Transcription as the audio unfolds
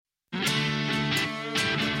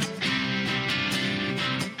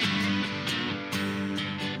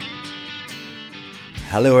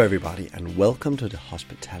Hello everybody and welcome to the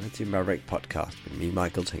Hospitality Maverick podcast with me,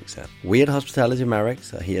 Michael Tingsager. We at Hospitality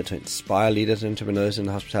Mavericks are here to inspire leaders and entrepreneurs in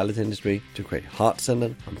the hospitality industry to create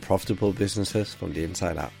heart-centered and profitable businesses from the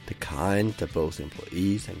inside out, the kind that both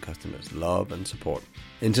employees and customers love and support.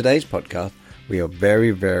 In today's podcast, we are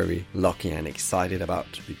very, very lucky and excited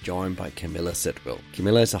about to be joined by Camilla Sitwell.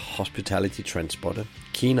 Camilla is a hospitality trend spotter,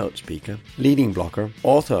 keynote speaker, leading blogger,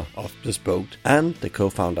 author of Bespoke, and the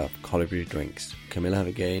co-founder of Colibri Drinks. Camilla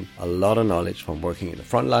has gained a lot of knowledge from working in the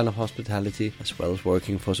front line of hospitality as well as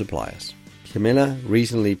working for suppliers. Camilla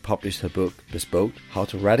recently published her book, Bespoke, How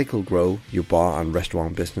to Radically Grow Your Bar and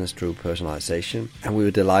Restaurant Business Through Personalization, and we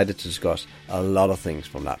were delighted to discuss a lot of things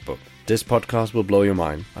from that book. This podcast will blow your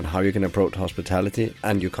mind on how you can approach hospitality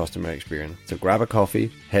and your customer experience. So grab a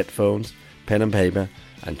coffee, headphones, pen and paper,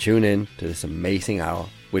 and tune in to this amazing hour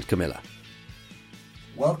with Camilla.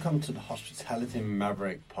 Welcome to the Hospitality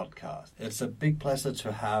Maverick podcast. It's a big pleasure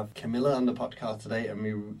to have Camilla on the podcast today,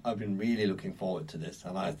 and I've been really looking forward to this,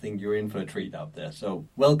 and I think you're in for a treat out there. So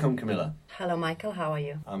welcome, Camilla. Hello, Michael. How are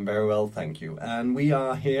you? I'm very well, thank you. And we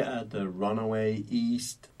are here at the Runaway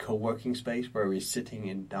East co-working space where we're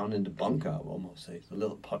sitting down in the bunker, I would almost say. It's a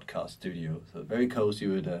little podcast studio. So very cozy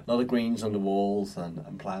with a lot of greens on the walls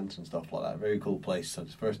and plants and stuff like that. Very cool place. So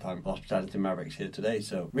it's the first time Hospitality Mavericks here today.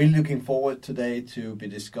 So really looking forward today to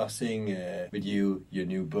be discussing with you your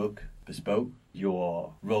new book, Bespoke,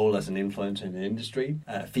 your role as an influencer in the industry,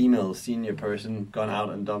 a female senior person, gone out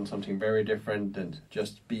and done something very different and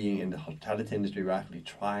just being in the hospitality industry, rapidly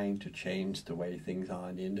trying to change the way things are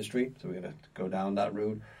in the industry. So we're going to go down that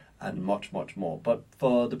route and much, much more. But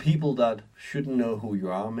for the people that shouldn't know who you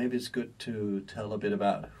are, maybe it's good to tell a bit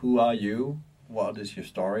about who are you, what is your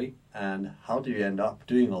story, and how do you end up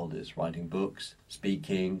doing all this, writing books,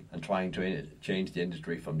 speaking, and trying to change the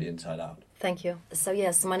industry from the inside out? Thank you. So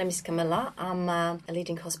yes, my name is Camilla. I'm a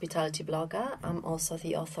leading hospitality blogger. I'm also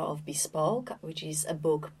the author of Bespoke, which is a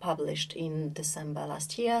book published in December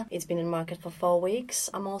last year. It's been in market for 4 weeks.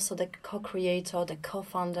 I'm also the co-creator, the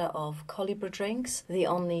co-founder of Colibri Drinks, the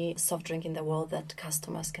only soft drink in the world that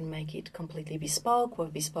customers can make it completely bespoke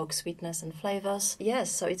with bespoke sweetness and flavors. Yes,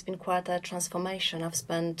 so it's been quite a transformation. I've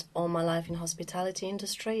spent all my life in hospitality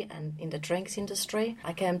industry and in the drinks industry.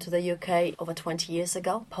 I came to the UK over 20 years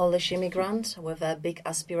ago, Polish immigrant, with a big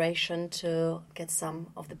aspiration to get some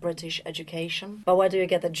of the British education. But where do you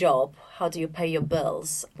get a job? How do you pay your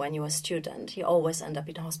bills when you're a student? You always end up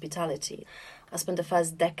in hospitality. I spent the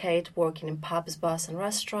first decade working in pubs, bars and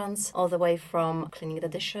restaurants, all the way from cleaning the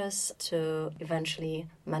dishes to eventually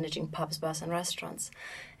managing pubs, bars and restaurants.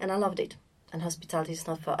 And I loved it. And hospitality is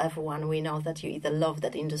not for everyone. We know that you either love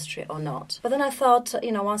that industry or not. But then I thought,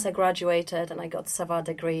 once I graduated and I got several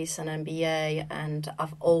degrees and MBA, and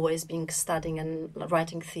I've always been studying and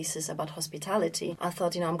writing thesis about hospitality, I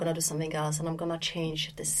thought, I'm going to do something else and I'm going to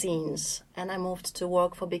change the scenes. And I moved to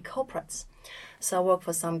work for big corporates. So I worked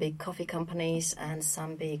for some big coffee companies and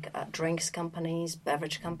some big drinks companies,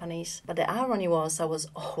 beverage companies. But the irony was I was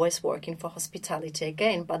always working for hospitality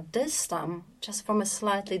again, but this time just from a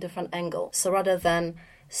slightly different angle. So rather than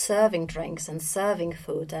serving drinks and serving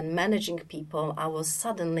food and managing people, I was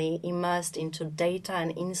suddenly immersed into data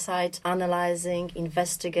and insight, analyzing,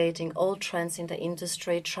 investigating all trends in the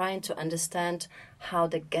industry, trying to understand how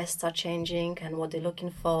the guests are changing and what they're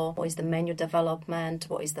looking for, what is the menu development,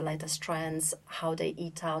 what is the latest trends, how they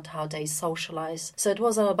eat out, how they socialize. So it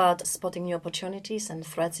was all about spotting new opportunities and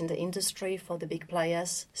threats in the industry for the big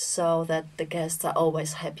players so that the guests are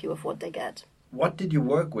always happy with what they get. What did you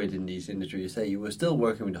work with in these industries? You say you were still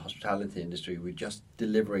working with the hospitality industry, with just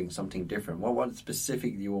delivering something different. What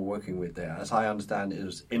specifically you were working with there? As I understand, it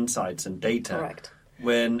was insights and data. Correct.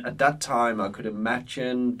 When at that time, I could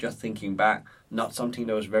imagine, just thinking back, not something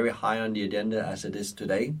that was very high on the agenda as it is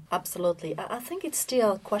today? Absolutely. I think it's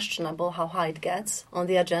still questionable how high it gets on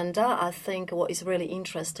the agenda. I think what is really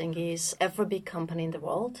interesting is every big company in the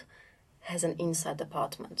world has an inside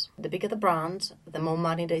department. The bigger the brand, the more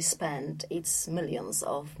money they spend. It's millions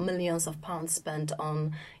of pounds spent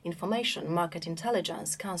on information, market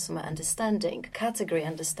intelligence, consumer understanding, category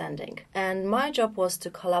understanding. And my job was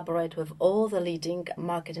to collaborate with all the leading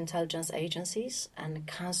market intelligence agencies and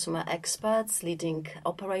consumer experts, leading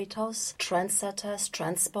operators, trendsetters,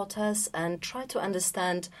 trend spotters, and try to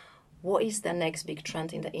understand what is the next big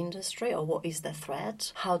trend in the industry, or what is the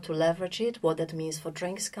threat, how to leverage it, what that means for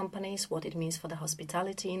drinks companies, what it means for the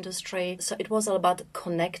hospitality industry. So it was all about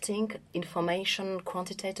connecting information,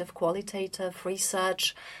 quantitative, qualitative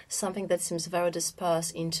research, something that seems very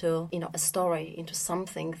dispersed into, a story, into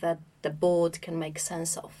something that the board can make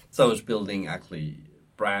sense of. So it's building actually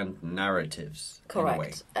brand narratives.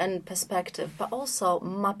 Correct. And perspective, but also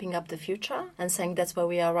mapping up the future and saying that's where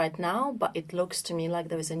we are right now, but it looks to me like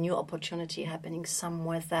there is a new opportunity happening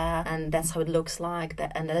somewhere there, and that's how it looks like.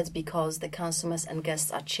 And that's because the consumers and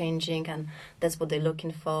guests are changing, and that's what they're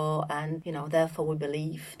looking for. And, therefore we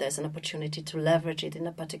believe there's an opportunity to leverage it in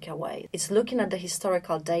a particular way. It's looking at the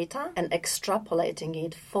historical data and extrapolating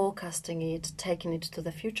it, forecasting it, taking it to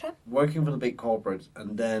the future. Working for the big corporates,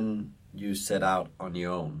 and then you set out on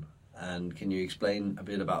your own. And can you explain a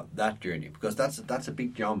bit about that journey? Because that's a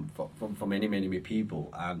big jump for many, many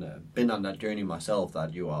people. And been on that journey myself,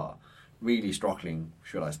 that you are really struggling.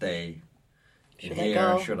 Should I stay in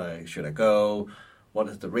here? Should I go? What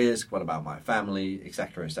is the risk? What about my family?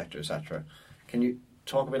 Etc. etc. etc. Can you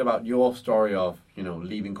talk a bit about your story of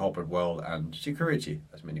leaving corporate world and security,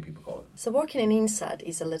 as many people call it? So working in Inside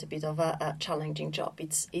is a little bit of a challenging job.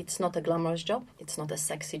 It's not a glamorous job. It's not a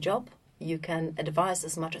sexy job. You can advise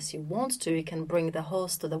as much as you want to. You can bring the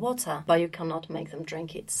horse to the water, but you cannot make them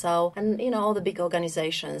drink it. So, and all the big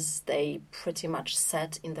organizations, they pretty much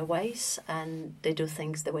set in their ways and they do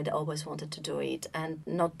things the way they always wanted to do it, and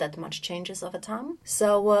not that much changes over time.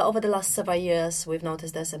 So over the last several years, we've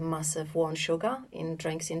noticed there's a massive war on sugar in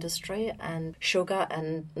drinks industry, and sugar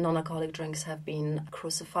and non-alcoholic drinks have been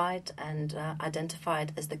crucified and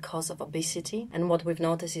identified as the cause of obesity. And what we've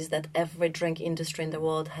noticed is that every drink industry in the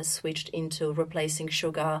world has switched into replacing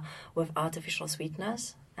sugar with artificial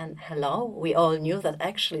sweeteners. And hello, we all knew that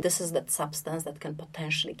actually this is that substance that can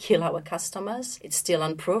potentially kill our customers. It's still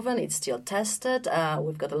unproven, it's still tested.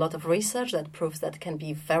 We've got a lot of research that proves that it can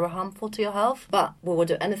be very harmful to your health, but we will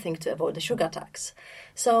do anything to avoid the sugar tax.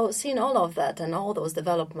 So seeing all of that and all those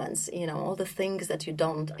developments, all the things that you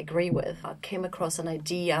don't agree with, I came across an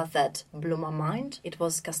idea that blew my mind. It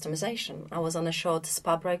was customization. I was on a short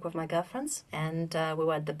spa break with my girlfriends, and we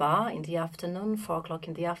were at the bar in the afternoon, 4:00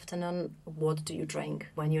 in the afternoon. What do you drink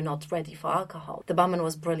when you're not ready for alcohol? The barman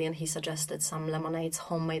was brilliant. He suggested some lemonades,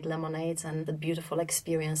 homemade lemonades, and the beautiful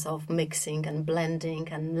experience of mixing and blending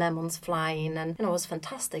and lemons flying, and it was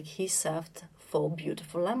fantastic. He served 4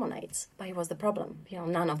 beautiful lemonades. But here was the problem.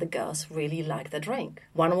 None of the girls really liked the drink.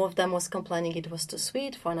 One of them was complaining it was too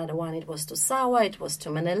sweet. For another one, it was too sour. It was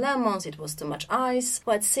too many lemons. It was too much ice.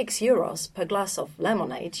 Well, at €6 per glass of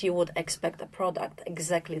lemonade, you would expect a product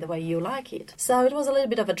exactly the way you like it. So it was a little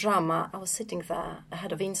bit of a drama. I was sitting there,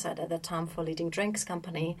 head of Inside at the time for a leading drinks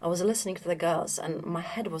company. I was listening to the girls and my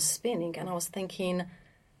head was spinning and I was thinking,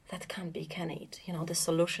 that can't be, can it? The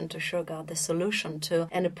solution to sugar, the solution to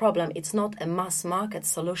any problem, it's not a mass market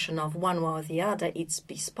solution of one way or the other. It's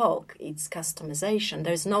bespoke, it's customization.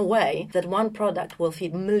 There's no way that one product will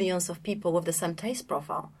feed millions of people with the same taste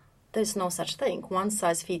profile. There's no such thing. One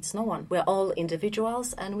size fits no one. We're all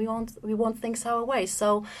individuals and we want things our way.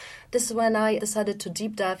 So this is when I decided to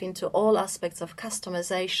deep dive into all aspects of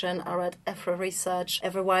customization. I read every research,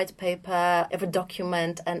 every white paper, every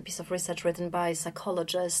document and piece of research written by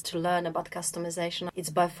psychologists to learn about customization. It's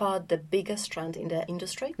by far the biggest trend in the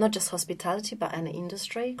industry, not just hospitality, but any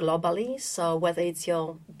industry globally. So whether it's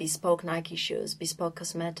your bespoke Nike shoes, bespoke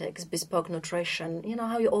cosmetics, bespoke nutrition,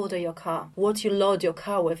 how you order your car, what you load your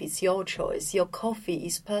car with, it's your choice. Your coffee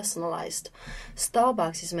is personalized.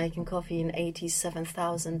 Starbucks is making coffee in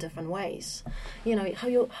 87,000 different ways. How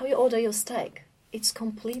you order your steak. It's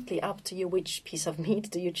completely up to you which piece of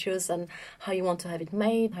meat do you choose and how you want to have it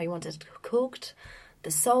made, how you want it cooked.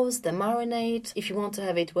 The sauce, the marinade. If you want to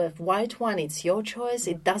have it with white wine, it's your choice.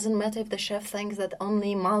 It doesn't matter if the chef thinks that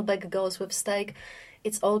only Malbec goes with steak.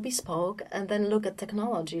 It's all bespoke. And then look at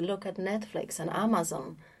technology. Look at Netflix and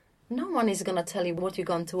Amazon. No one is going to tell you what you're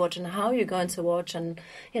going to watch and how you're going to watch. And,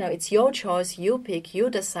 it's your choice. You pick, you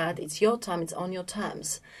decide. It's your time. It's on your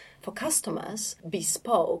terms. For customers,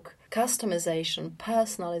 bespoke, customization,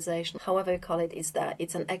 personalization, however you call it, is that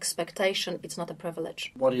it's an expectation. It's not a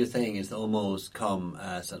privilege. What you're saying is almost come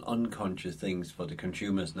as an unconscious thing for the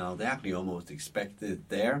consumers now. They actually almost expect it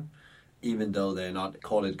there. Even though they're not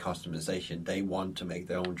call it customization, they want to make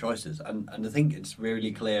their own choices. And I think it's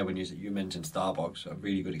really clear when you mentioned Starbucks, a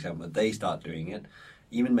really good example. They start doing it.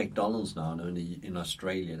 Even McDonald's now in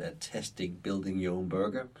Australia, they're testing building your own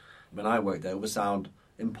burger. When I worked there, it would sound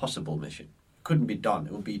impossible mission. Couldn't be done.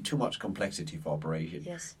 It would be too much complexity for operation.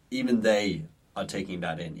 Yes. Even they are taking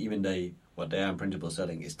that in. What they are in principle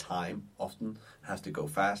selling is time. Often has to go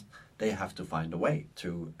fast. They have to find a way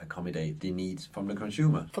to accommodate the needs from the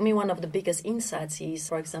consumer. For me, one of the biggest insights is,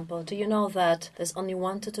 for example, do you know that there's only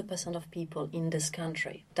 1 to 2% of people in this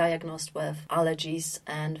country diagnosed with allergies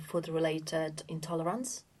and food-related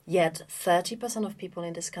intolerance? Yet 30% of people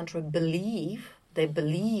in this country believe They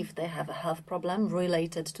believe they have a health problem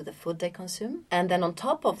related to the food they consume. And then on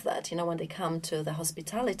top of that, when they come to the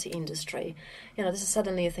hospitality industry, this is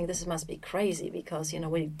suddenly you think this must be crazy because,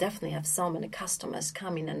 we definitely have so many customers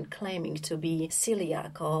coming and claiming to be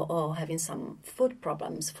celiac or having some food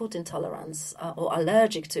problems, food intolerance, or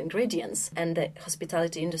allergic to ingredients. And the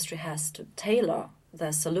hospitality industry has to tailor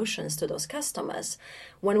the solutions to those customers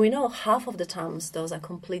when we know half of the times those are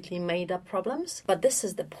completely made up problems. But this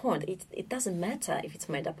is the point. It doesn't matter if it's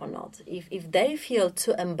made up or not. If they feel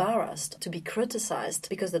too embarrassed to be criticized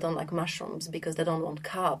because they don't like mushrooms, because they don't want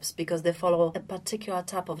carbs, because they follow a particular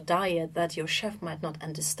type of diet that your chef might not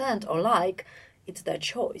understand or like, it's their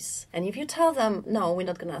choice. And if you tell them, no, we're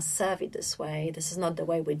not going to serve it this way, this is not the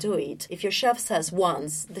way we do it. If your chef says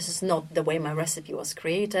once, this is not the way my recipe was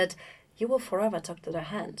created, you will forever talk to their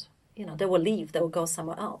hand. They will leave, they will go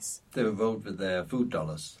somewhere else. They will vote with their food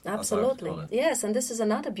dollars. Absolutely. Yes, and this is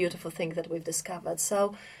another beautiful thing that we've discovered.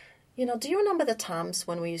 So, do you remember the times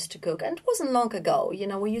when we used to cook? And it wasn't long ago,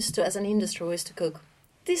 we used to, as an industry, we used to cook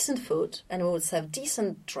decent food and we would serve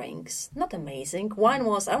decent drinks. Not amazing. Wine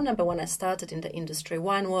was, I remember when I started in the industry,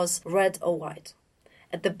 wine was red or white.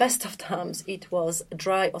 At the best of times, it was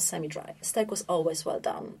dry or semi-dry. Steak was always well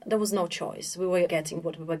done. There was no choice. We were getting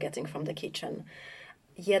what we were getting from the kitchen.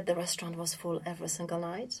 Yet the restaurant was full every single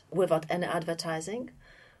night without any advertising.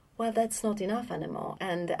 Well, that's not enough anymore.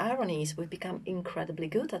 And the irony is we've become incredibly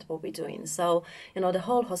good at what we're doing. So, the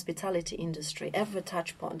whole hospitality industry, every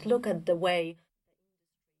touch point, look at the way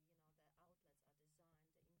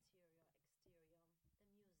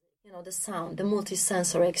the sound, the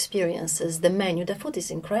multi-sensory experiences, the menu, the food is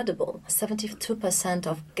incredible. 72%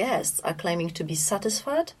 of guests are claiming to be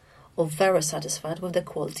satisfied or very satisfied with the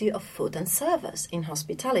quality of food and service in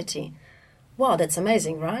hospitality. Wow, that's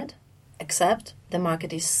amazing, right? Except the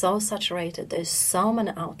market is so saturated. There's so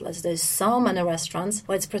many outlets, there's so many restaurants.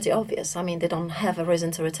 Well, it's pretty obvious. They don't have a reason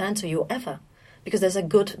to return to you ever because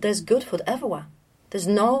there's good food everywhere. There's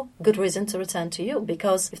no good reason to return to you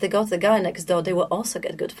because if they go to the guy next door, they will also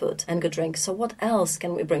get good food and good drink. So what else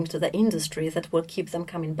can we bring to the industry that will keep them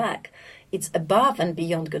coming back? It's above and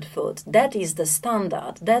beyond good food. That is the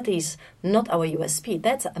standard. That is not our USP.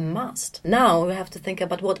 That's a must. Now we have to think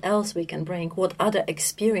about what else we can bring, what other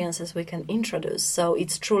experiences we can introduce. So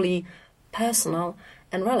it's truly personal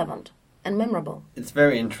and relevant and memorable. It's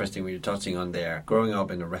very interesting what you're touching on there. Growing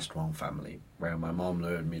up in a restaurant family where my mom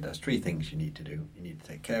learned me there's three things you need to do. You need to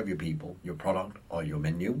take care of your people, your product or your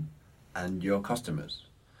menu, and your customers.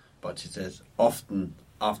 But she says often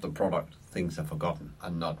after product things are forgotten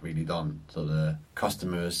and not really done. So the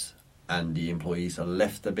customers and the employees are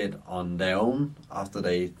left a bit on their own after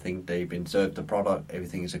they think they've been served the product,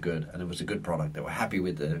 everything is good, and it was a good product. They were happy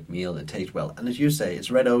with the meal, it tastes well. And as you say,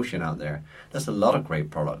 it's red ocean out there. There's a lot of great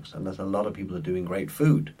products and there's a lot of people are doing great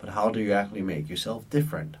food. But how do you actually make yourself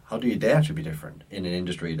different? How do you dare to be different in an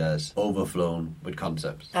industry that's overflown with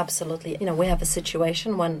concepts? Absolutely. We have a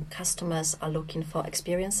situation when customers are looking for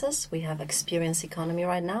experiences. We have experience economy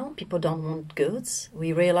right now. People don't want goods.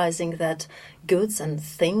 We're realizing that goods and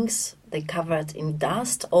things, they cover it in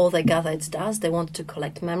dust. All they gather is dust. They want to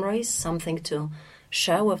collect memories, something to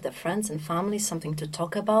share with their friends and family, something to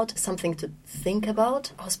talk about, something to think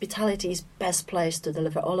about. Hospitality is best place to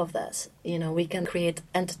deliver all of this. We can create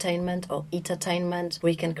entertainment or entertainment.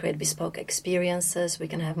 We can create bespoke experiences. We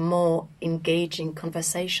can have more engaging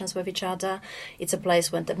conversations with each other. It's a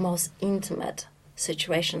place where the most intimate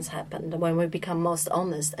situations happen, when we become most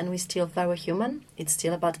honest, and we're still very human. It's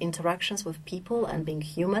still about interactions with people and being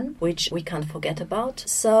human, which we can't forget about.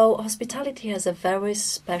 So hospitality has a very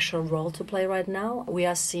special role to play right now. We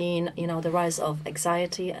are seeing, the rise of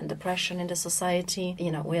anxiety and depression in the society.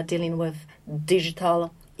 We are dealing with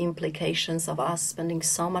digital implications of us spending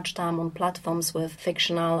so much time on platforms with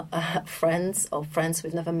fictional friends or friends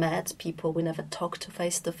we've never met, people we never talked to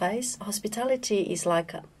face. Hospitality is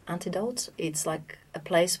like an antidote. It's like a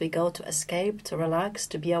place we go to escape, to relax,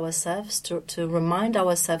 to be ourselves, to remind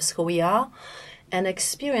ourselves who we are and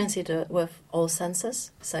experience it with all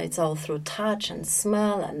senses. So it's all through touch and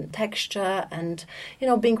smell and texture and,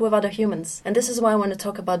 being with other humans. And this is why when I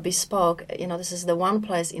talk about bespoke, this is the one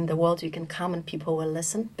place in the world you can come and people will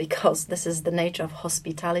listen, because this is the nature of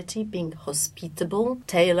hospitality, being hospitable,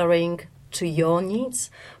 tailoring to your needs,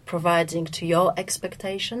 providing to your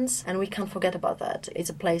expectations, and we can't forget about that. It's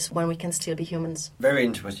a place where we can still be humans. Very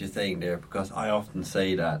interesting what you're saying there, because I often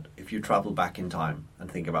say that if you travel back in time and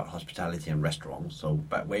think about hospitality and restaurants, so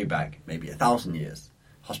way back, maybe 1,000 years,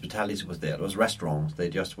 hospitality was there. There was restaurants, they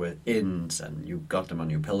just were inns and you got them on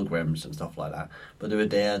your pilgrims and stuff like that, but they were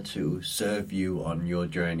there to serve you on your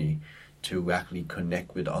journey to actually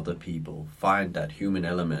connect with other people, find that human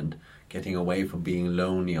element, getting away from being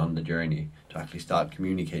lonely on the journey, to actually start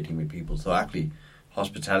communicating with people. So actually,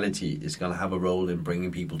 hospitality is going to have a role in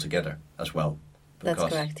bringing people together as well. That's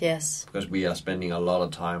correct, yes. Because we are spending a lot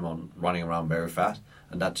of time on running around very fast,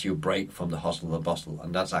 and that's your break from the hustle and bustle.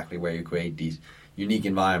 And that's actually where you create these unique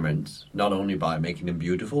environments, not only by making them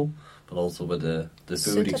beautiful, but also with the food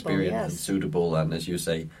Suitable, experience, yes. and suitable, and as you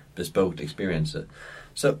say, bespoke experience.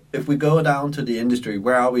 So if we go down to the industry,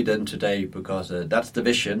 where are we then today? Because that's the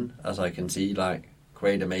vision, as I can see, like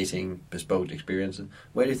create amazing bespoke experiences.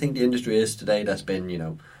 Where do you think the industry is today? That's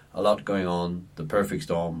been, a lot going on, the perfect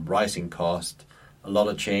storm, rising cost, a lot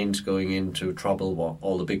of chains going into trouble. Well,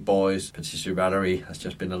 all the big boys, Patisserie Valerie has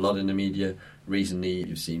just been a lot in the media recently.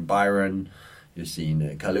 You've seen Byron, you've seen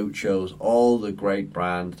Caluccio's, all the great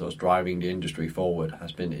brands that was driving the industry forward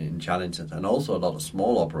has been in challenges, and also a lot of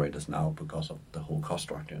small operators now because of the whole cost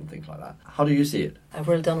structure and things like that. How do you see it? I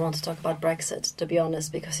really don't want to talk about Brexit, to be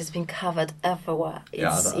honest, because it's been covered everywhere.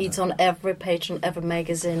 It's on every page, on every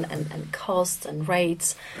magazine, and costs and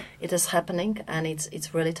rates. It is happening, and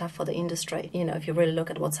it's really tough for the industry. If you really look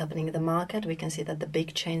at what's happening in the market, we can see that the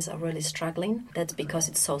big chains are really struggling. That's because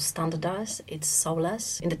it's so standardized, it's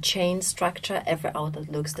soulless. In the chain structure, every outlet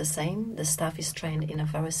looks the same. The staff is trained in a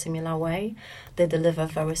very similar way. They deliver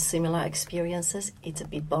very similar experiences. It's a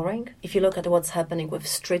bit boring. If you look at what's happening with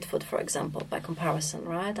street food, for example, by comparison,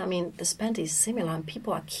 right? I mean, the spend is similar, and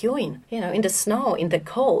people are queuing, in the snow, in the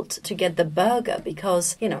cold, to get the burger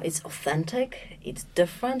because, it's authentic, it's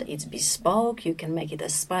different, it's bespoke. You can make it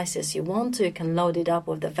as spicy as you want to. You can load it up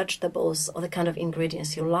with the vegetables or the kind of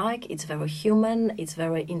ingredients you like. It's very human. It's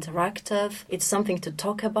very interactive. It's something to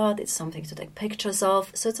talk about. It's something to take pictures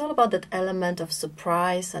of. So it's all about that element of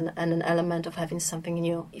surprise and an element of having something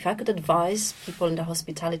new. If I could advise people in the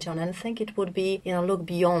hospitality on anything, it would be, look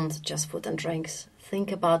beyond just food and drinks.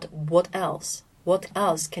 Think about what else. What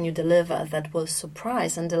else can you deliver that will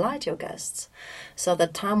surprise and delight your guests? So the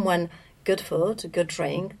time when good food, good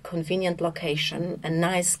drink, convenient location, a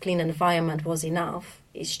nice, clean environment was enough,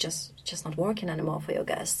 it's just not working anymore for your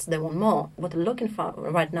guests. They want more. What they're looking for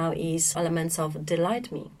right now is elements of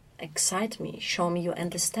delight me, excite me, show me you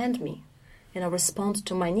understand me, respond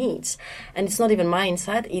to my needs. And it's not even my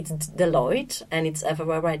insight, it's Deloitte, and it's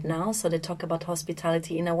everywhere right now. So they talk about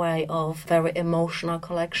hospitality in a way of very emotional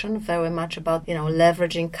collection, very much about,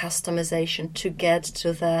 leveraging customization to get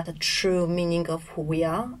to the true meaning of who we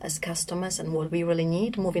are as customers and what we really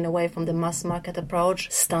need, moving away from the mass market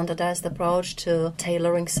approach, standardized approach, to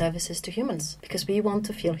tailoring services to humans, because we want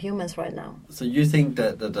to feel humans right now. So you think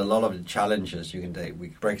that a lot of the challenges you can take,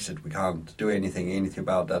 Brexit, we can't do anything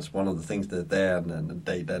about. That's one of the things that there, and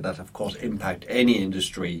that of course impact any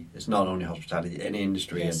industry. It's not only hospitality, any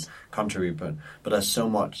industry Yes. and country, but there's so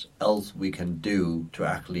much else we can do to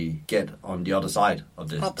actually get on the other side of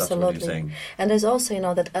this. Absolutely. That's what you're saying. And there's also,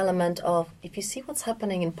 that element of, if you see what's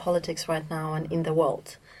happening in politics right now and in the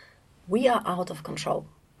world, we are out of control.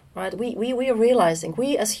 Right? We are realizing,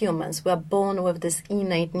 we as humans, we are born with this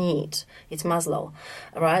innate need. It's Maslow,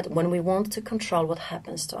 right? When we want to control what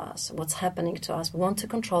happens to us, what's happening to us, we want to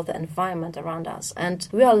control the environment around us. And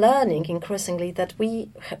we are learning increasingly that we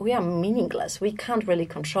are meaningless. We can't really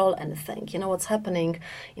control anything. What's happening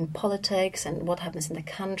in politics and what happens in the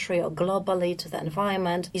country or globally to the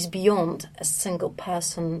environment is beyond a single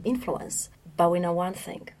person influence. But we know one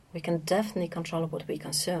thing. We can definitely control what we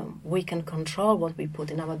consume. We can control what we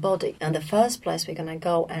put in our body. And the first place we're going to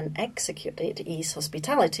go and execute it is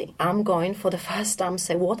hospitality. I'm going for the first time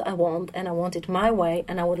say what I want, and I want it my way,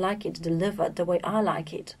 and I would like it delivered the way I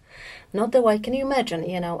like it. Not the way, can you imagine,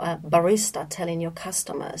 a barista telling your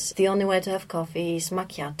customers the only way to have coffee is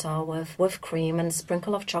macchiato with cream and a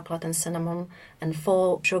sprinkle of chocolate and cinnamon and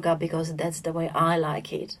 4 sugar because that's the way I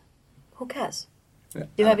like it. Who cares? Yeah.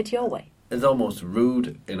 You have it your way. It's almost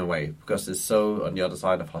rude in a way because it's so on the other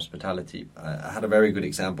side of hospitality. I had a very good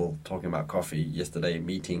example talking about coffee yesterday,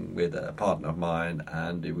 meeting with a partner of mine,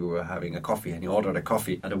 and we were having a coffee, and he ordered a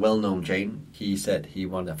coffee at a well-known chain. He said he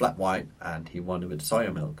wanted a flat white and he wanted with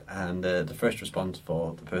soya milk, and the first response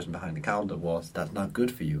for the person behind the counter was, "That's not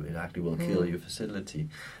good for you, it actually will kill your facility."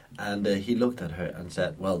 And he looked at her and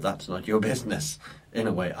said, "Well, that's not your business. In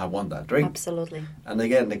a way, I want that drink." Absolutely. And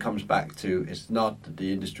again, it comes back to, it's not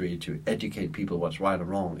the industry to educate people what's right or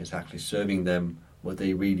wrong. It's actually serving them what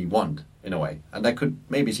they really want, in a way. And that could,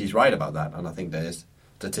 maybe he's right about that, and I think there is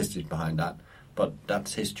statistics behind that. But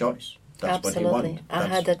that's his choice. That's Absolutely. what he wants. I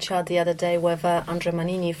had a chat the other day with Andre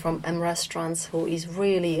Manini from M Restaurants, who is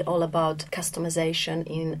really all about customization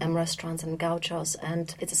in M Restaurants and Gauchos,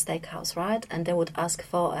 and it's a steakhouse, right? And they would ask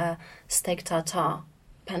for a steak tartare.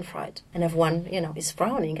 pan-fried. And everyone, is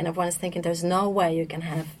frowning, and everyone is thinking there's no way you can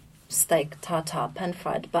have steak tartare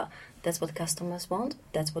pan-fried, but that's what customers want.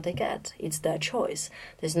 That's what they get. It's their choice.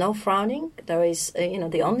 There's no frowning. There is,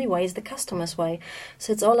 the only way is the customer's way.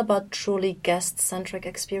 So it's all about truly guest-centric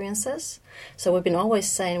experiences. So we've been always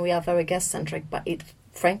saying we are very guest-centric, but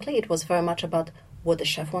frankly, it was very much about what the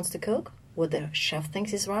chef wants to cook, what the chef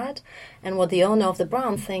thinks is right, and what the owner of the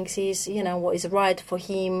brand thinks is, what is right for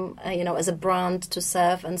him, as a brand to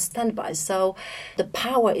serve and stand by. So the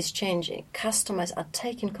power is changing. Customers are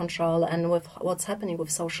taking control, and with what's happening with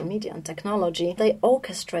social media and technology, they're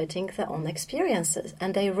orchestrating their own experiences,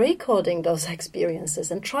 and they're recording those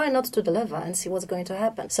experiences and try not to deliver and see what's going to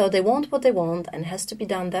happen. So they want what they want, and it has to be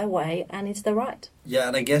done their way, and it's the right. Yeah,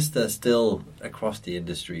 and I guess there's still, across the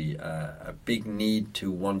industry, a big need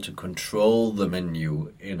to want to control the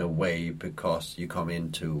menu in a way, because you come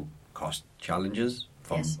into cost challenges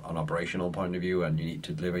from an operational point of view, and you need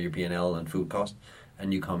to deliver your P&L and food cost,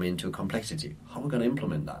 and you come into complexity. How are we going to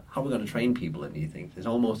implement that? How are we going to train people in these things? It's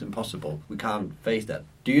almost impossible. We can't face that.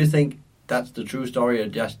 Do you think that's the true story, or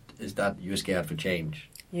just is that you're scared for change?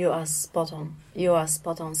 You are spot on.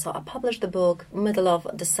 So I published the book middle of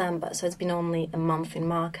December, so it's been only a month in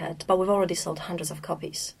market, but we've already sold hundreds of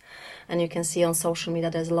copies. And you can see on social media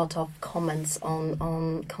there's a lot of comments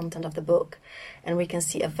on content of the book. And we can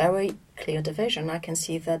see a very clear division. I can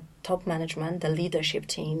see that top management, the leadership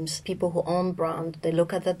teams, people who own brand, they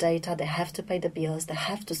look at the data, they have to pay the bills, they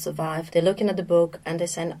have to survive. They're looking at the book and they're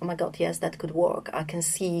saying, oh my God, yes, that could work. I can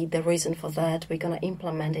see the reason for that. We're going to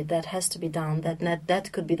implement it. That has to be done. That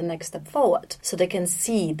could be the next step forward. So they can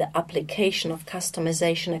see the application of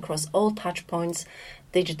customization across all touch points,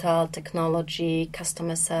 digital, technology,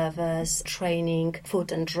 customer service, training,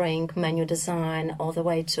 food and drink, menu design, all the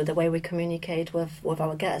way to the way we communicate with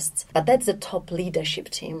our guests. But that's the top leadership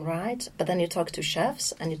team, right? But then you talk to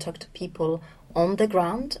chefs and you talk to people on the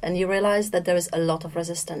ground and you realize that there is a lot of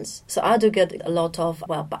resistance. So I do get a lot of,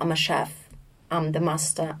 well, but I'm a chef. I'm the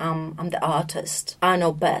master, I'm the artist. I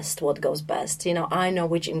know best what goes best. I know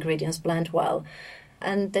which ingredients blend well.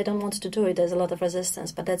 And they don't want to do it. There's a lot of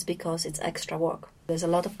resistance, but that's because it's extra work. There's a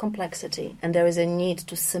lot of complexity, and there is a need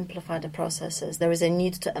to simplify the processes. There is a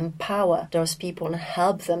need to empower those people and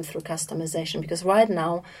help them through customization, because right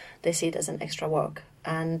now they see it as an extra work.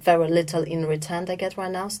 And very little in return they get right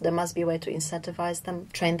now. So there must be a way to incentivize them,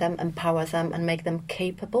 train them, empower them, and make them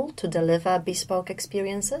capable to deliver bespoke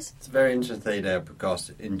experiences. It's very interesting there,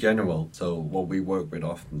 because in general, so what we work with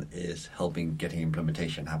often is helping getting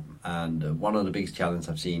implementation happen. And one of the biggest challenges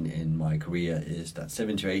I've seen in my career is that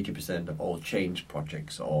 70 to 80% of all change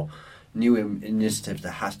projects or new initiatives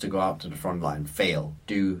that has to go out to the front line fail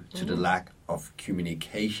due to the lack of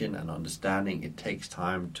communication and understanding. It takes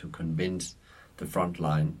time to convince the front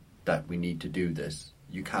line that we need to do this.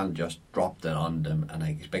 You can't just drop that on them and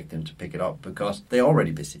expect them to pick it up, because they're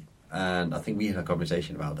already busy. And I think we had a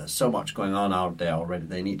conversation about there's so much going on out there already.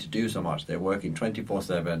 They need to do so much. They're working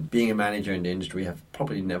 24/7. Being a manager in the industry have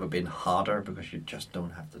probably never been harder, because you just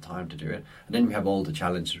don't have the time to do it. And then we have all the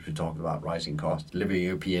challenges we talked about: rising costs, deliver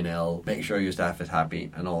your P&L, make sure your staff is happy,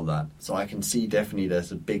 and all that. So I can see definitely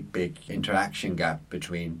there's a big interaction gap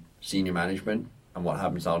between senior management and what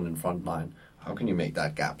happens out in front line. How can you make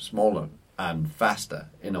that gap smaller and faster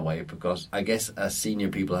in a way? Because I guess as senior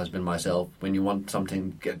people, has been myself, when you want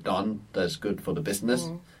something to get done that's good for the business,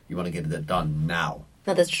 you want to get it done now.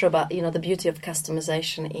 No, that's true, but the beauty of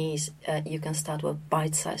customization is you can start with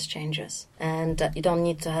bite-sized changes, and you don't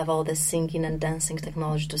need to have all this singing and dancing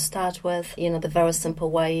technology to start with. The very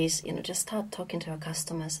simple way is, just start talking to your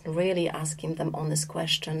customers and really asking them honest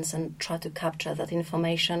questions and try to capture that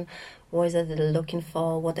information. What is it that they're looking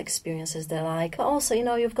for? What experiences they like? But also,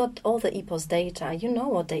 you've got all the EPOS data. You know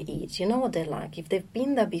what they eat. You know what they like. If they've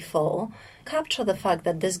been there before, capture the fact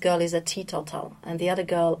that this girl is a teetotal and the other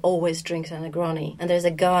girl always drinks a Negroni. And there's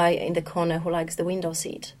a guy in the corner who likes the window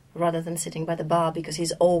seat rather than sitting by the bar because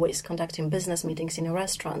he's always conducting business meetings in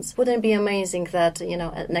restaurants. Wouldn't it be amazing that,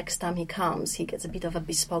 next time he comes, he gets a bit of a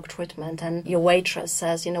bespoke treatment and your waitress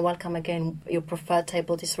says, welcome again, your preferred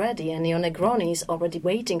table is ready and your Negroni is already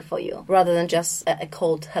waiting for you, rather than just a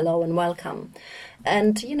cold hello and welcome.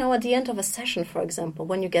 And, at the end of a session, for example,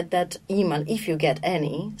 when you get that email, if you get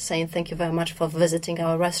any, saying thank you very much for visiting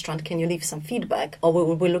our restaurant, can you leave some feedback? Or we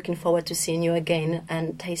will be looking forward to seeing you again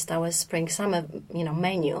and taste our spring-summer,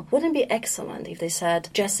 menu. Wouldn't it be excellent if they said,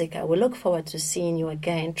 Jessica, we look forward to seeing you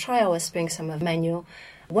again. Try our spring-summer menu.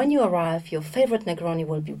 When you arrive, your favorite Negroni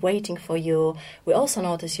will be waiting for you. We also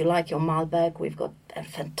notice you like your Malbec. We've got a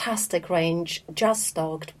fantastic range, just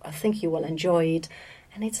stocked. I think you will enjoy it.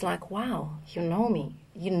 And it's like, wow, you know me.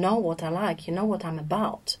 You know what I like, you know what I'm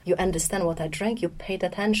about. You understand what I drink, you paid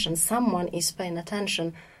attention, someone is paying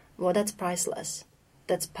attention. Well, that's priceless.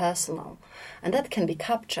 That's personal. And that can be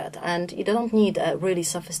captured, and you don't need a really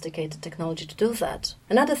sophisticated technology to do that.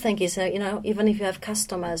 Another thing is, even if you have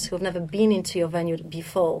customers who've never been into your venue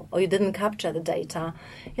before, or you didn't capture the data,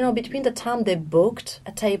 between the time they booked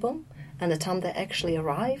a table and the time they actually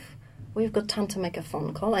arrive, we've got time to make a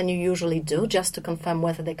phone call, and you usually do, just to confirm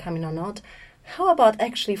whether they're coming or not. How about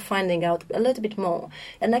actually finding out a little bit more?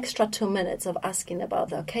 An extra 2 minutes of asking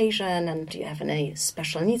about the occasion, and do you have any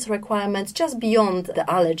special needs requirements, just beyond the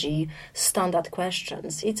allergy standard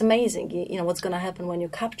questions. It's amazing, what's going to happen when you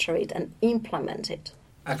capture it and implement it.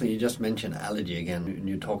 Actually, you just mentioned allergy again.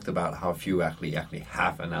 You talked about how few actually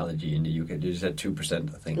have an allergy in the UK. You said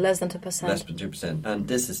 2%, I think. Less than 2%. Less than 2%. And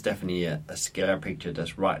this is definitely a scare picture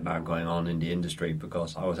that's right now going on in the industry,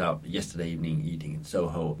 because I was out yesterday evening eating in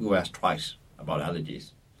Soho. We were asked twice about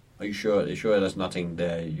allergies. Are you sure? There's nothing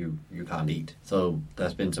there you can't eat? So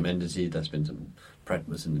there's been some indices, there's been some Pret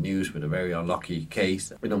was in the news with a very unlucky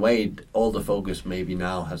case. In a way, all the focus maybe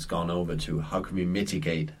now has gone over to how can we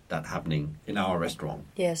mitigate that happening in our restaurant.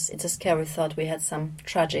 Yes, it's a scary thought. We had some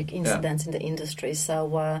tragic incidents in the industry.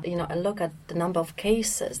 So, I look at the number of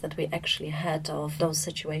cases that we actually had of those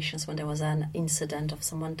situations when there was an incident of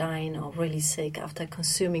someone dying or really sick after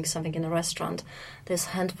consuming something in a restaurant. There's a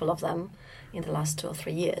handful of them in the last 2 or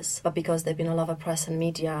 3 years. But because there've been a lot of press and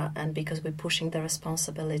media, and because we're pushing the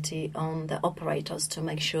responsibility on the operators to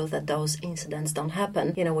make sure that those incidents don't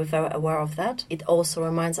happen, we're very aware of that. It also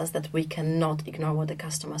reminds us that we cannot ignore what the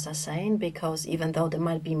customers are saying, because even though they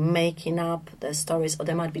might be making up the stories, or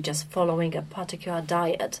they might be just following a particular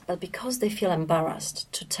diet, but because they feel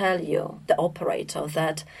embarrassed to tell you, the operator,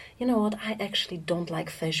 that, I actually don't like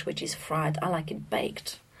fish which is fried, I like it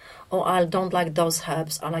baked. Or I don't like those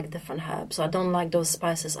herbs, I like different herbs. Or I don't like those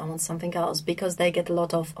spices, I want something else. Because they get a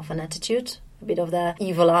lot of an attitude, a bit of the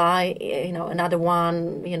evil eye, another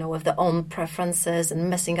one, with their own preferences and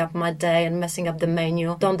messing up my day and messing up the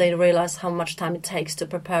menu. Don't they realize how much time it takes to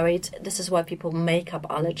prepare it? This is why people make up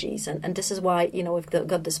allergies. And this is why, we've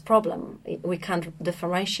got this problem. We can't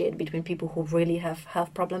differentiate between people who really have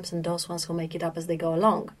health problems and those ones who make it up as they go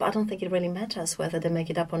along. But I don't think it really matters whether they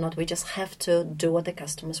make it up or not. We just have to do what the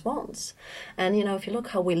customers want. And, if you look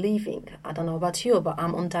how we're living, I don't know about you, but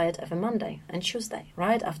I'm on diet every Monday and Tuesday,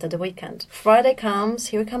 right after the weekend. Friday comes,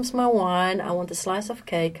 here comes my wine, I want a slice of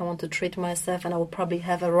cake, I want to treat myself, and I will probably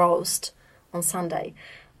have a roast on Sunday.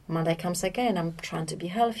 Monday comes again, I'm trying to be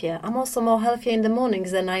healthier. I'm also more healthier in the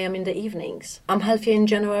mornings than I am in the evenings. I'm healthier in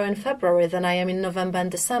January and February than I am in November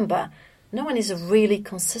and December. No one is really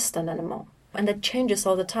consistent anymore. And that changes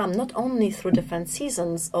all the time, not only through different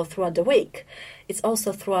seasons or throughout the week, it's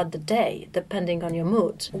also throughout the day, depending on your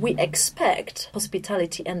mood. We expect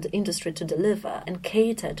hospitality and the industry to deliver and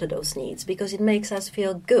cater to those needs because it makes us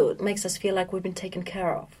feel good, makes us feel like we've been taken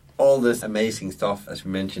care of. All this amazing stuff, as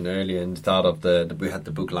we mentioned earlier in the start of we had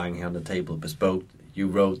the book lying here on the table, Bespoke. You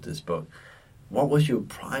wrote this book. What was your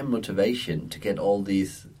prime motivation to get all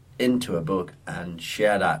these into a book and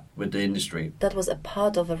share that with the industry? That was a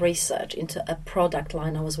part of a research into a product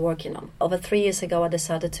line I was working on. Over 3 years ago, I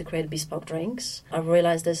decided to create bespoke drinks. I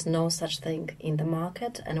realized there's no such thing in the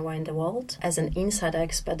market anywhere in the world. As an inside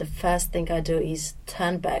expert, the first thing I do is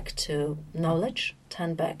turn back to knowledge,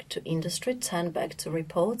 turn back to industry, turn back to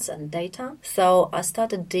reports and data. So I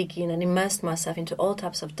started digging and immersed myself into all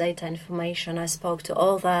types of data information. I spoke to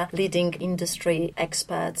all the leading industry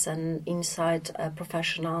experts and inside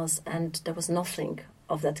professionals, and there was nothing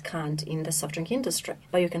of that kind in the soft drink industry.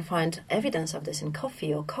 But you can find evidence of this in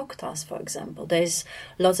coffee or cocktails, for example. There's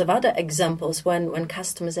lots of other examples when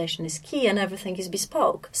customization is key and everything is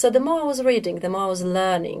bespoke. So the more I was reading, the more I was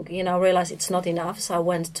learning. I realized it's not enough, so I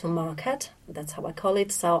went to market. That's how I call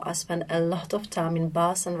it. So I spent a lot of time in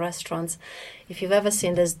bars and restaurants. If you've ever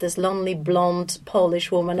seen this lonely blonde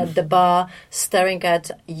Polish woman at the bar staring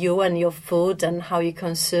at you and your food and how you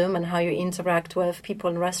consume and how you interact with people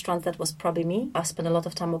in restaurants, that was probably me. I spent a lot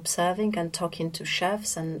of time observing and talking to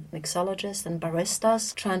chefs and mixologists and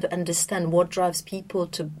baristas, trying to understand what drives people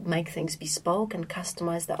to make things bespoke and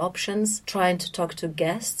customize their options, trying to talk to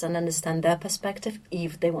guests and understand their perspective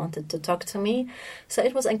if they wanted to talk to me. So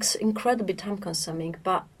it was incredibly time-consuming,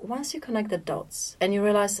 but once you connect the dots and you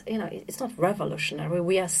realize, it's not revolutionary,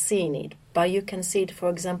 we are seeing it, but you can see it, for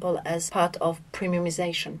example, as part of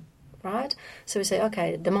premiumization, right? So we say,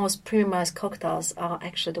 okay, the most premiumized cocktails are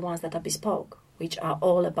actually the ones that are bespoke, which are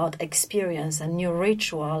all about experience and new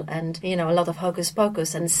ritual and, a lot of hocus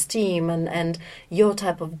pocus and steam and your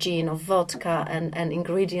type of gin or vodka and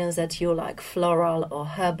ingredients that you like, floral or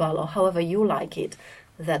herbal or however you like it.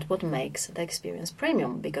 That's what makes the experience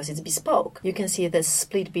premium, because it's bespoke. You can see the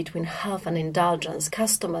split between health and indulgence.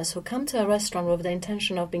 Customers who come to a restaurant with the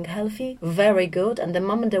intention of being healthy, very good, and the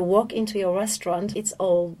moment they walk into your restaurant, it's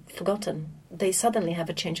all forgotten. They suddenly have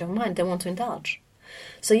a change of mind. They want to indulge.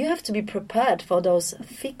 So you have to be prepared for those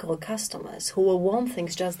fickle customers who will want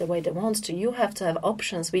things just the way they want to. You have to have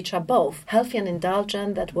options which are both healthy and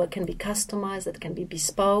indulgent, that can be customized, that can be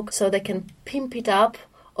bespoke, so they can pimp it up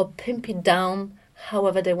or pimp it down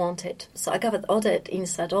however they want it. So I gathered all that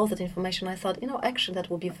insight, all that information. I thought, actually that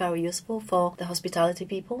would be very useful for the hospitality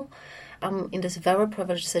people. I'm in this very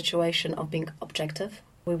privileged situation of being objective.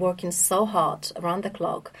 We're working so hard around the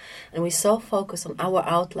clock, and we're so focused on our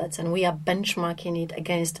outlets, and we are benchmarking it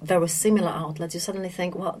against very similar outlets. You suddenly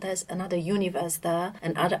think, well, there's another universe there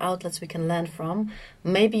and other outlets we can learn from.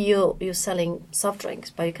 Maybe you're selling soft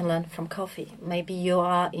drinks, but you can learn from coffee. Maybe you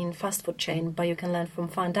are in fast food chain, but you can learn from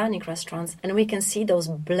fine dining restaurants. And we can see those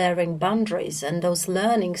blurring boundaries and those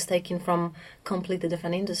learnings taken from completely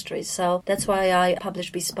different industries. So that's why I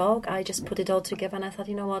published Bespoke. I just put it all together, and I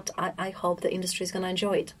thought, I hope the industry is going to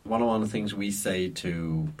enjoy it. One of the things we say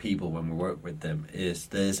to people when we work with them is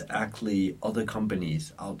there's actually other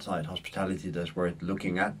companies outside hospitality that's worth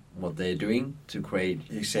looking at what they're doing to create,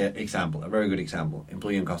 a very good example,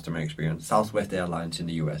 employee and customer experience. Southwest Airlines in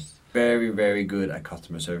the US. Very, very good at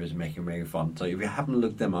customer service, making it very fun. So if you haven't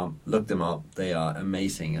looked them up. They are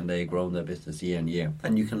amazing, and they've grown their business year on year.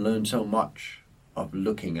 And you can learn so much of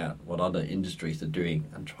looking at what other industries are doing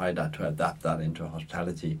and try that to adapt that into a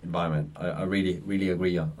hospitality environment. I really, really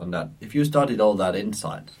agree on that. If you studied all that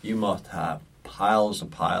insight, you must have piles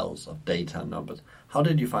and piles of data and numbers. How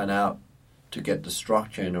did you find out to get the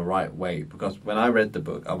structure in the right way? Because when I read the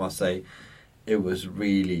book, I must say, it was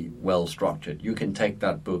really well structured. You can take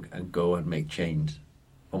that book and go and make change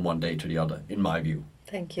from one day to the other, in my view.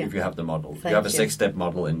 Thank you. If you have the model. You have a 6-step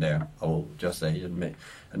model in there, I will just say. And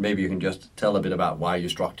maybe you can just tell a bit about why you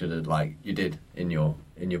structured it like you did in your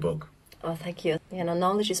book. Oh, thank you.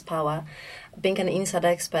 Knowledge is power. Being an inside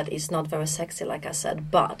expert is not very sexy, like I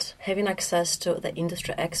said, but having access to the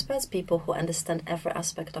industry experts, people who understand every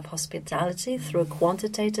aspect of hospitality through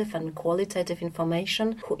quantitative and qualitative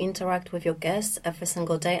information, who interact with your guests every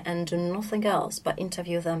single day and do nothing else but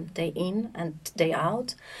interview them day in and day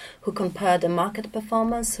out, who compare the market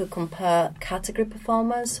performance, who compare category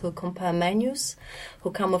performance, who compare menus,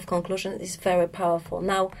 who come with conclusions, is very powerful.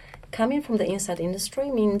 Now, coming from the inside industry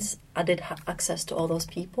means I did have access to all those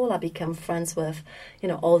people. I became friends with,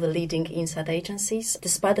 all the leading inside agencies.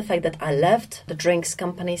 Despite the fact that I left the drinks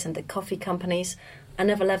companies and the coffee companies, I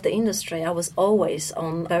never left the industry. I was always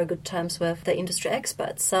on very good terms with the industry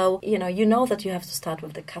experts. So, you know that you have to start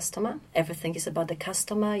with the customer. Everything is about the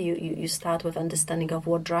customer. You start with understanding of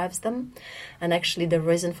what drives them. And actually the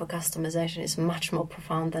reason for customization is much more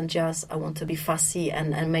profound than just, I want to be fussy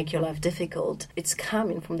and make your life difficult. It's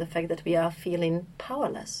coming from the fact that we are feeling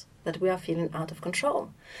powerless, that we are feeling out of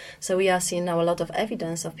control. So we are seeing now a lot of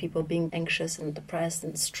evidence of people being anxious and depressed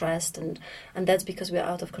and stressed, and that's because we are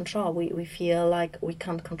out of control. We feel like we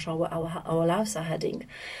can't control where our lives are heading.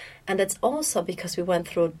 And that's also because we went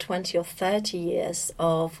through 20 or 30 years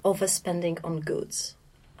of overspending on goods.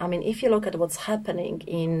 I mean, if you look at what's happening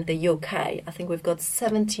in the UK, I think we've got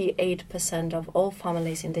 78% of all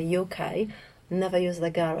families in the UK never use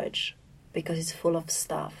the garage because it's full of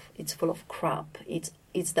stuff, it's full of crap, it's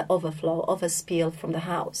the overspill from the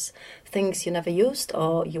house. Things you never used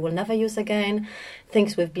or you will never use again.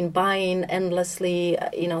 Things we've been buying endlessly,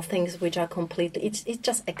 things which are completely... It's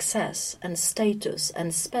just excess and status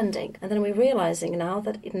and spending. And then we're realizing now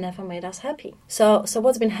that it never made us happy. So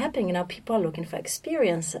what's been happening now, people are looking for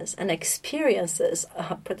experiences. And experiences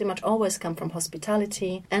pretty much always come from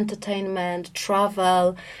hospitality, entertainment,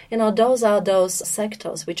 travel. Those are those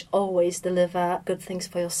sectors which always deliver good things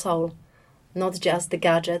for your soul. Not just the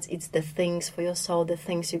gadgets, it's the things for your soul, the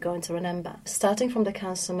things you're going to remember. Starting from the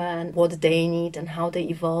consumer and what they need and how they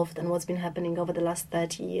evolved and what's been happening over the last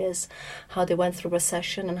 30 years, how they went through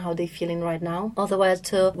recession and how they're feeling right now, all the way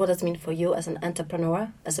to what does it mean for you as an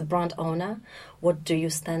entrepreneur, as a brand owner. What do you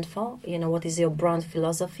stand for? What is your brand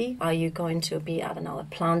philosophy? Are you going to be, a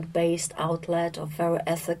plant-based outlet or very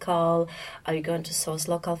ethical? Are you going to source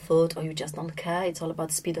local food or you just don't care? It's all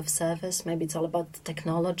about speed of service. Maybe it's all about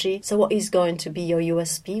technology. So what is going to be your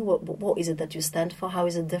USP? What is it that you stand for? How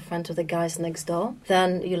is it different to the guys next door?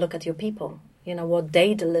 Then you look at your people. What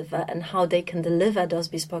they deliver and how they can deliver those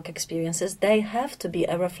bespoke experiences. They have to be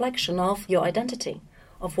a reflection of your identity,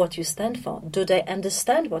 of what you stand for. Do they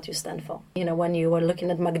understand what you stand for? When you were looking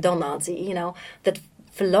at McDonald's, that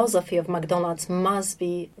philosophy of McDonald's must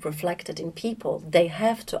be reflected in people. They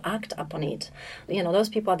have to act upon it. Those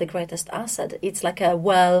people are the greatest asset. It's like a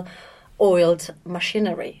well-oiled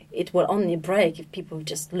machinery. It will only break if people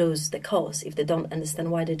just lose the cause, if they don't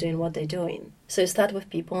understand why they're doing what they're doing. So you start with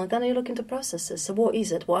people, and then you look into processes. So what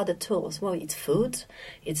is it? What are the tools? Well, it's food,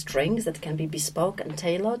 it's drinks that can be bespoke and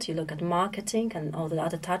tailored. You look at marketing and all the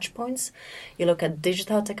other touch points. You look at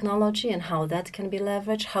digital technology and how that can be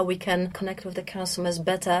leveraged, how we can connect with the consumers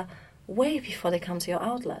better way before they come to your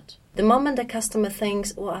outlet. The moment the customer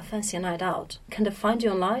thinks, I fancy a night out, can they find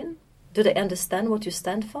you online? Do they understand what you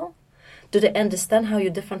stand for? Do they understand how you're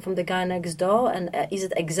different from the guy next door, and is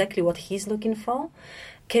it exactly what he's looking for?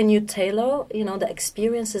 Can you tailor, the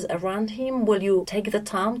experiences around him? Will you take the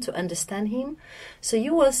time to understand him? So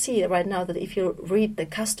you will see right now that if you read the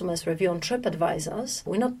customer's review on TripAdvisors,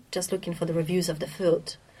 we're not just looking for the reviews of the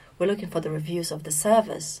food. We're looking for the reviews of the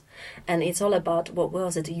service. And it's all about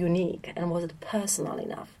was it unique and was it personal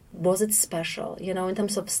enough? Was it special? In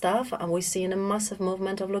terms of staff, and we're seeing a massive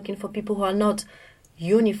movement of looking for people who are not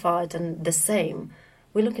unified and the same.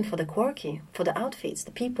 We're looking for the quirky, for the outfits,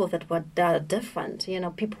 the people that are different,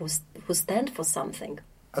 people who stand for something.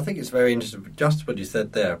 I think it's very interesting, just what you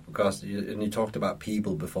said there, because you talked about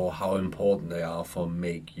people before, how important they are for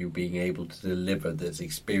make you being able to deliver this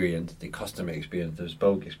experience, the customer experience, the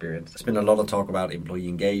bespoke experience. There's been a lot of talk about employee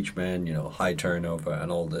engagement, high turnover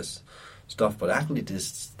and all this stuff, but actually this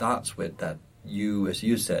starts with that you, as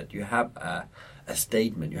you said, you have a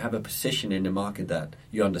statement, you have a position in the market that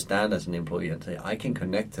you understand as an employee and say, I can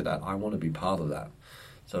connect to that, I want to be part of that.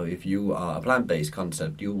 So if you are a plant-based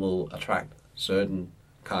concept, you will attract certain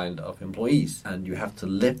kind of employees, and you have to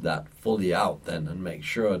live that fully out then and make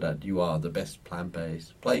sure that you are the best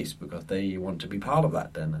plant-based place, because they want to be part of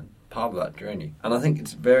that then and part of that journey. And I think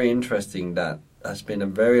it's very interesting that there's been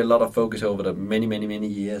a lot of focus over the many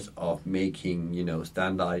years of making,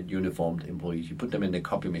 standard uniformed employees. You put them in the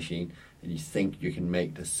copy machine and you think you can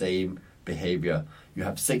make the same behavior. You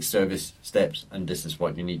have 6 service steps, and this is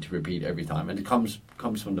what you need to repeat every time. And it comes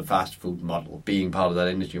from the fast food model, being part of that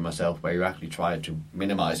industry myself, where you actually try to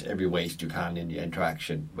minimize every waste you can in the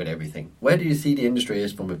interaction with everything. Where do you see the industry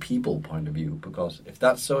is from a people point of view? Because if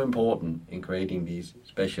that's so important in creating these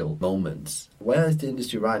special moments, where is the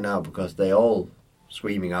industry right now? Because they're all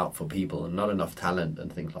screaming out for people and not enough talent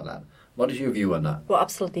and things like that. What is your view on that? Well,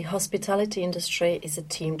 absolutely. Hospitality industry is a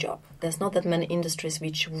team job. There's not that many industries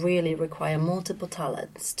which really require multiple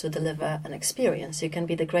talents to deliver an experience. You can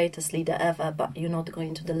be the greatest leader ever, but you're not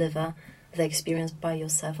going to deliver the experience by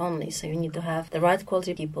yourself only. So you need to have the right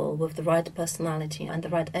quality people with the right personality and the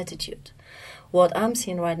right attitude. What I'm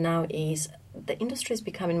seeing right now is the industry is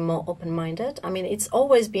becoming more open-minded. I mean, it's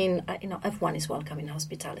always been, everyone is welcome in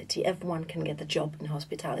hospitality. Everyone can get a job in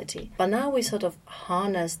hospitality. But now we sort of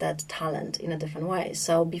harness that talent in a different way.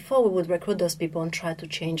 So before we would recruit those people and try to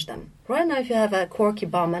change them. Right now, if you have a quirky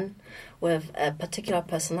barman with a particular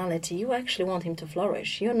personality, you actually want him to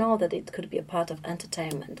flourish. You know that it could be a part of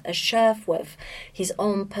entertainment. A chef with his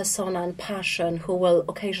own persona and passion who will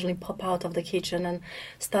occasionally pop out of the kitchen and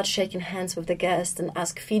start shaking hands with the guests and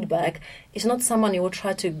ask feedback is not someone you will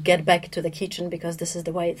try to get back to the kitchen because this is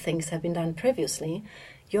the way things have been done previously.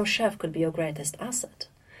 Your chef could be your greatest asset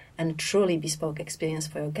and a truly bespoke experience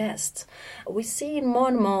for your guests. We see more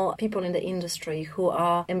and more people in the industry who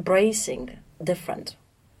are embracing different.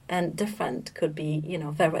 And different could be,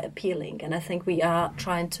 very appealing. And I think we are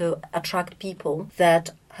trying to attract people that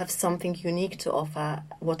have something unique to offer,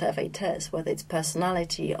 whatever it is, whether it's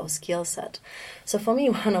personality or skill set. So for me,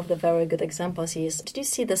 one of the very good examples is, did you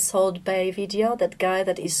see the Salt Bay video? That guy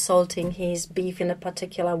that is salting his beef in a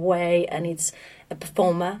particular way, and it's a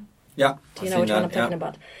performer. Yeah. Do you know which one I'm talking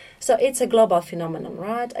about? So it's a global phenomenon,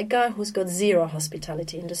 right? A guy who's got zero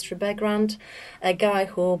hospitality industry background, a guy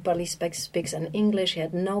who barely speaks in English, he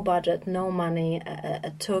had no budget, no money,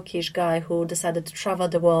 a Turkish guy who decided to travel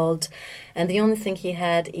the world, and the only thing he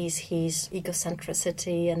had is his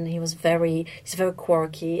egocentricity, and he's very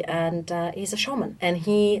quirky, and he's a showman, and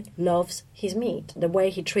he loves his meat. The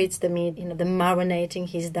way he treats the meat, the marinating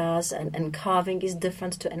he does and carving is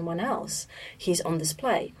different to anyone else. He's on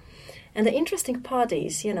display. And the interesting part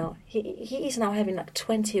is, he is now having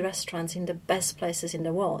 20 restaurants in the best places in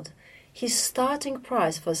the world. His starting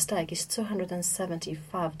price for a steak is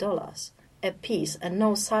 $275 a piece and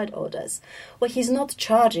no side orders. Well, he's not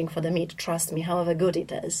charging for the meat, trust me, however good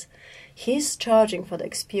it is. He's charging for the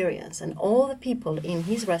experience, and all the people in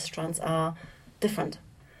his restaurants are different.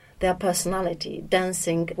 Their personality,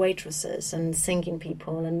 dancing waitresses and singing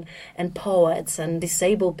people and poets and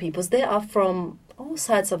disabled people, they are from all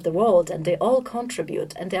sides of the world, and they all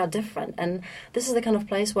contribute, and they are different. And this is the kind of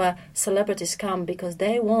place where celebrities come because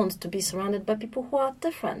they want to be surrounded by people who are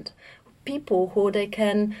different, people who they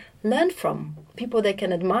can learn from, people they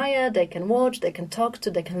can admire, they can watch, they can talk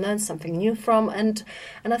to, they can learn something new from. And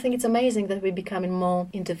I think it's amazing that we're becoming more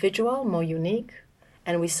individual, more unique,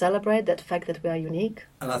 and we celebrate that fact that we are unique.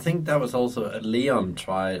 And I think that was also Leon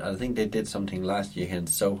tried. I think they did something last year here in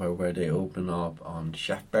Soho where they opened up on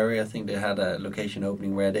Shaftesbury. I think they had a location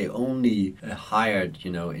opening where they only hired,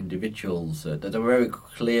 individuals that are very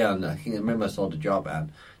clear. And I remember I saw the job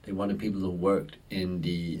ad. They wanted people who worked in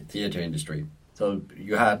the theatre industry. So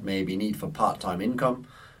you had maybe need for part-time income,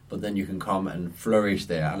 but then you can come and flourish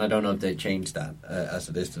there. And I don't know if they changed that as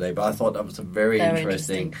it is today, but I thought that was a very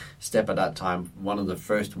interesting step at that time. One of the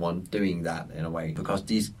first ones doing that in a way, because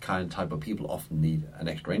these type of people often need an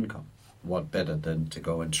extra income. What better than to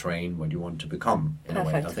go and train what you want to become in a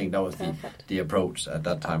way. I think that was the approach at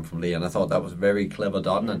that time from Lee, and I thought that was very clever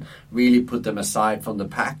done and really put them aside from the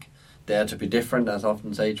pack. Dare to be different, as I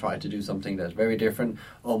often say, try to do something that's very different,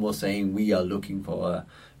 almost saying we are looking for a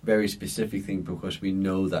very specific thing because we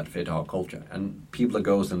know that fit our culture. And people that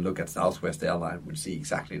goes and look at Southwest Airlines would see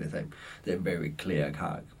exactly the same. They're very clear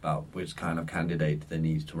about which kind of candidate they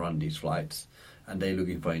need to run these flights. And they're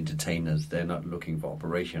looking for entertainers. They're not looking for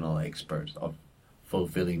operational experts of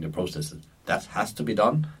fulfilling the processes. That has to be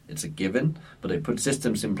done. It's a given. But they put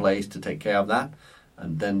systems in place to take care of that.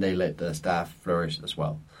 And then they let the staff flourish as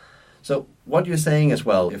well. So what you're saying as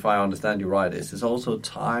well, if I understand you right, is it's also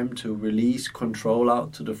time to release control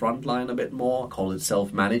out to the front line a bit more. Call it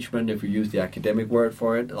self-management if you use the academic word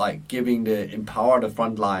for it, like empower the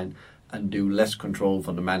front line and do less control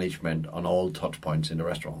for the management on all touch points in the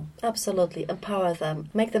restaurant. Absolutely. Empower them.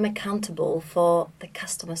 Make them accountable for the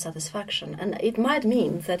customer satisfaction. And it might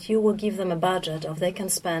mean that you will give them a budget of they can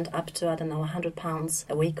spend up to, £100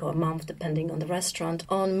 a week or a month, depending on the restaurant,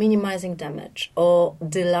 on minimizing damage or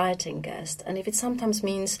delighting guests. And if it sometimes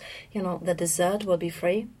means, the dessert will be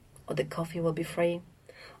free or the coffee will be free,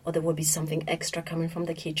 or there will be something extra coming from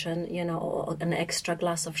the kitchen, or an extra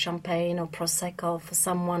glass of champagne or Prosecco for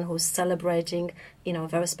someone who's celebrating, a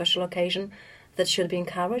very special occasion, that should be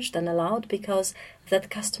encouraged and allowed because that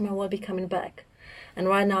customer will be coming back. And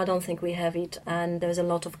right now I don't think we have it, and there's a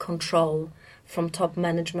lot of control from top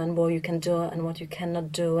management what you can do and what you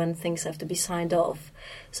cannot do, and things have to be signed off.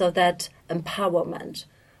 So that empowerment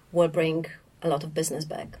will bring a lot of business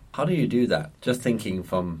back. How do you do that? Just thinking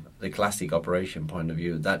from the classic operation point of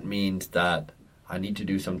view, that means that I need to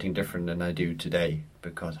do something different than I do today.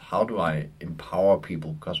 Because how do I empower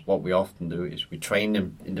people? Because what we often do is we train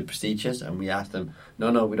them in the procedures and we ask them,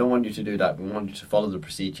 no, we don't want you to do that. We want you to follow the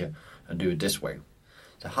procedure and do it this way.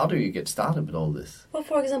 So how do you get started with all this? Well,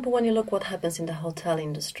 for example, when you look what happens in the hotel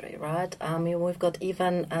industry, right? We've got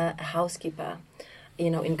even a housekeeper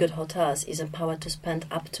in good hotels is empowered to spend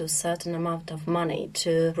up to a certain amount of money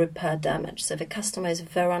to repair damage. So if a customer is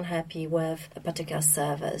very unhappy with a particular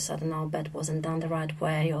service, bed wasn't done the right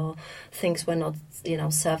way, or things were not,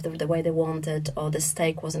 served the way they wanted, or the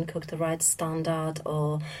steak wasn't cooked the right standard,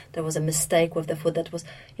 or there was a mistake with the food that was,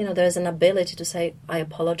 there is an ability to say, I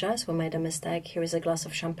apologize, we made a mistake, here is a glass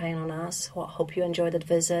of champagne on us, hope you enjoyed that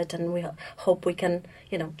visit, and we hope we can,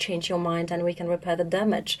 change your mind and we can repair the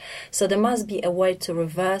damage. So there must be a way to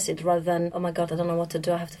reverse it rather than, oh my God, I don't know what to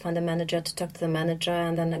do. I have to find a manager to talk to the manager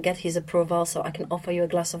and then get his approval so I can offer you a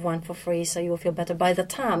glass of wine for free so you will feel better. By the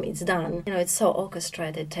time it's done, it's so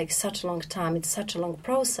orchestrated. It takes such a long time. It's such a long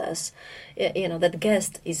process, that the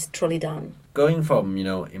guest is truly done. Going from,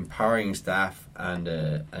 empowering staff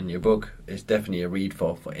and your book is definitely a read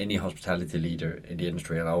for any hospitality leader in the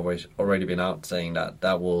industry. And I've already been out saying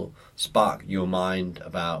that will spark your mind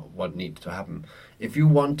about what needs to happen. If you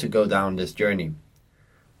want to go down this journey,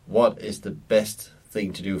 what is the best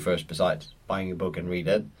thing to do first besides buying a book and read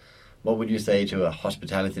it? What would you say to a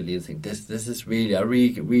hospitality leader? Think this is really, I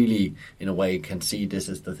really in a way can see this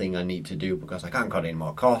is the thing I need to do because I can't cut any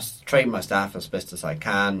more costs, train my staff as best as I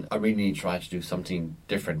can. I really need to try to do something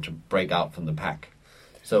different to break out from the pack.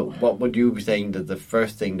 So what would you be saying that the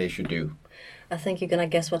first thing they should do? I think you're going to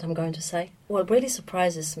guess what I'm going to say. What really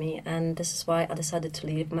surprises me, and this is why I decided to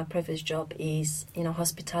leave my previous job, is,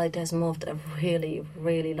 hospitality has moved a really,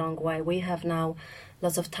 really long way. We have now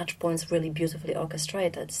lots of touch points really beautifully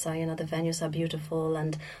orchestrated. So, the venues are beautiful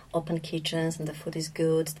and open kitchens and the food is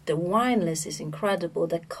good. The wine list is incredible.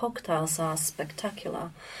 The cocktails are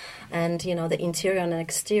spectacular. And, the interior and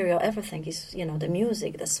exterior, everything is, the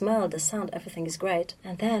music, the smell, the sound, everything is great.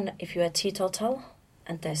 And then if you're a teetotal,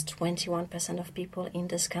 And there's 21% of people in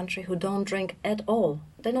this country who don't drink at all.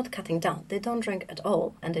 They're not cutting down. They don't drink at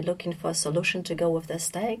all. And they're looking for a solution to go with their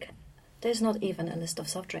steak. There's not even a list of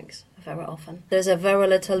soft drinks very often. There's a very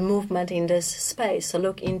little movement in this space. So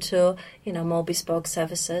look into, more bespoke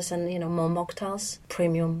services and, more mocktails,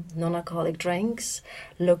 premium non-alcoholic drinks.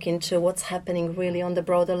 Look into what's happening really on the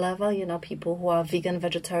broader level. People who are vegan,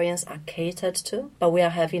 vegetarians are catered to. But we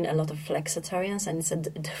are having a lot of flexitarians, and it's a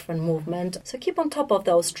different movement. So keep on top of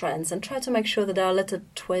those trends and try to make sure that there are little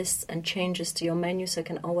twists and changes to your menu so you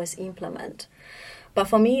can always implement. But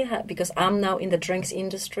for me, because I'm now in the drinks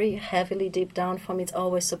industry, heavily deep down, for me it's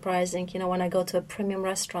always surprising, when I go to a premium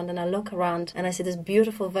restaurant and I look around and I see this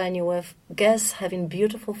beautiful venue with guests having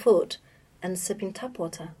beautiful food and sipping tap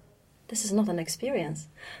water. This is not an experience.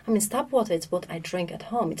 Tap water is what I drink at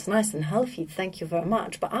home. It's nice and healthy, thank you very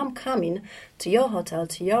much. But I'm coming to your hotel,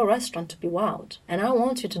 to your restaurant to be wowed. And I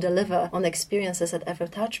want you to deliver on experiences at every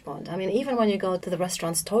touch point. Even when you go to the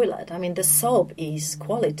restaurant's toilet, the soap is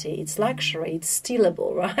quality, it's luxury, it's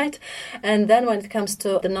stealable, right? And then when it comes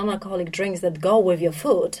to the non-alcoholic drinks that go with your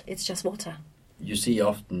food, it's just water. You see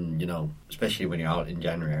often, especially when you're out in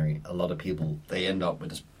January, a lot of people, they end up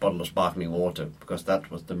with a bottle of sparkling water because that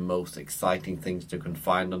was the most exciting things you can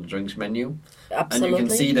find on the drinks menu. Absolutely. And you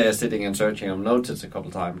can see they're sitting and searching. I've noticed a couple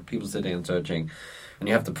of times, people sitting and searching, and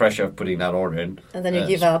you have the pressure of putting that order in. And then you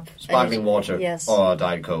give up. Sparkling water, yes. Or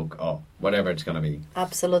Diet Coke, or whatever it's going to be.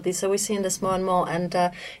 Absolutely. So we're seeing this more and more. And,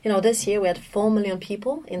 this year we had 4 million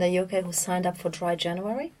people in the UK who signed up for Dry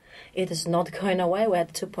January. It is not going away. We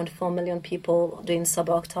had 2.4 million people doing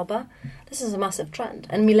Sober October. This is a massive trend.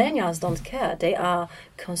 And millennials don't care. They are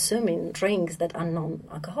consuming drinks that are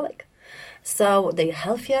non-alcoholic. So they're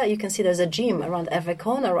healthier. You can see there's a gym around every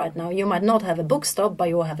corner right now. You might not have a bookstore, but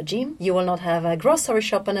you will have a gym. You will not have a grocery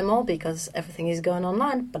shop anymore because everything is going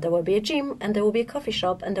online, but there will be a gym and there will be a coffee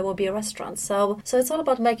shop and there will be a restaurant. So it's all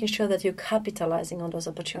about making sure that you're capitalizing on those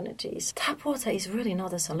opportunities. Tap water is really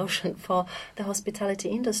not a solution for the hospitality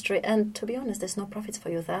industry. And to be honest, there's no profits for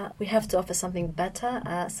you there. We have to offer something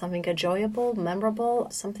better, something enjoyable, memorable,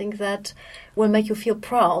 something that will make you feel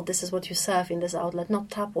proud. This is what you serve in this outlet, not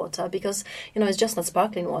tap water, because it's just not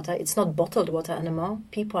sparkling water. It's not bottled water anymore.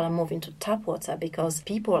 People are moving to tap water because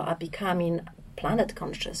people are becoming planet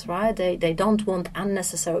conscious, right? They don't want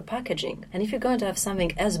unnecessary packaging. And if you're going to have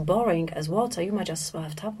something as boring as water, you might just as well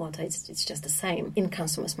have tap water. It's just the same in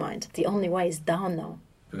consumers' mind. The only way is down now.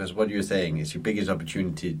 Because what you're saying is your biggest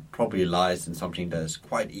opportunity probably lies in something that's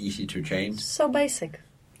quite easy to change. So basic.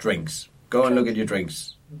 Drinks. Go and look at your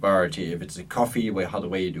drinks variety. If it's a coffee, how the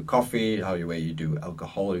way you do coffee, how the way you do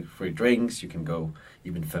alcoholic-free drinks. You can go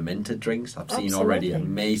even fermented drinks. I've seen already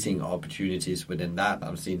amazing opportunities within that.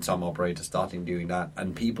 I've seen some operators starting doing that,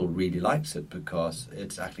 and people really likes it because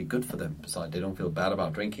it's actually good for them. Besides, they don't feel bad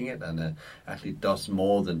about drinking it, and it actually does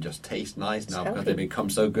more than just taste nice now because they become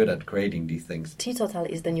so good at creating these things. Teetotal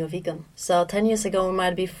is the new vegan. So 10 years ago we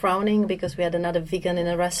might be frowning because we had another vegan in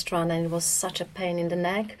a restaurant and it was such a pain in the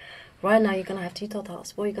neck. Right now you're going to have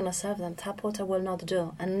teetotals. What are you going to serve them? Tap water will not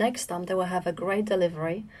do. And next time they will have a great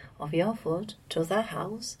delivery of your food to their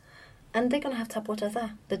house and they're going to have tap water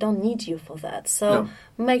there. They don't need you for that. So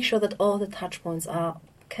make sure that all the touch points are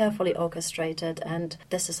carefully orchestrated, and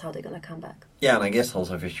this is how they're going to come back. Yeah, and I guess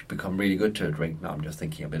also if you become really good to a drink, now I'm just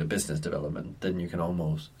thinking a bit of business development, then you can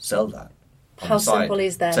almost sell that. How simple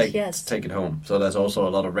is that? Yes. Take it home. So there's also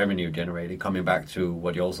a lot of revenue generated. Coming back to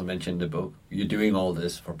what you also mentioned in the book, you're doing all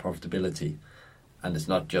this for profitability, and it's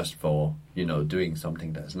not just for doing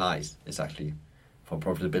something that's nice. It's actually for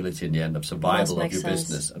profitability in the end of survival of your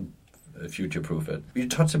business and future-proof it. You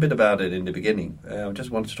touched a bit about it in the beginning. I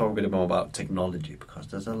just wanted to talk a bit more about technology because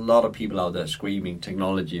there's a lot of people out there screaming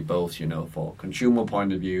technology, both for consumer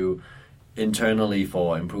point of view, internally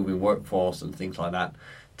for improving workforce and things like that.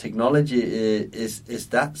 Technology, is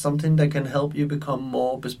that something that can help you become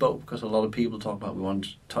more bespoke? Because a lot of people talk about we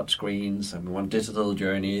want touch screens and we want digital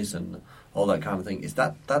journeys and all that kind of thing.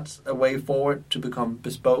 That's a way forward to become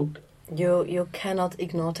bespoke? You cannot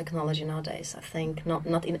ignore technology nowadays. I think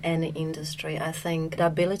not in any industry. I think the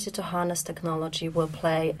ability to harness technology will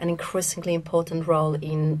play an increasingly important role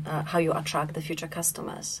in how you attract the future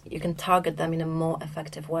customers. You can target them in a more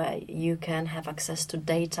effective way. You can have access to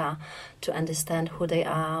data to understand who they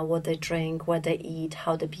are, what they drink, what they eat,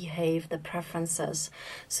 how they behave, their preferences.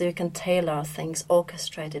 So you can tailor things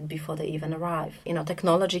orchestrated before they even arrive.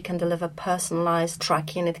 Technology can deliver personalized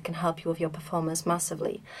tracking. It can help you with your performance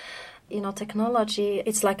massively. technology,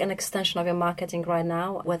 it's like an extension of your marketing right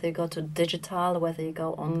now. Whether you go to digital, whether you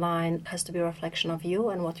go online, it has to be a reflection of you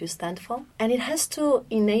and what you stand for. And it has to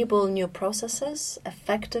enable new processes,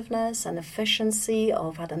 effectiveness and efficiency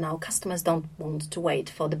of, customers don't want to wait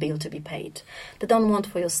for the bill to be paid. They don't want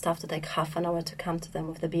for your staff to take half an hour to come to them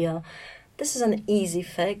with the bill. This is an easy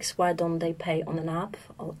fix. Why don't they pay on an app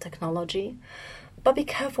or technology? But be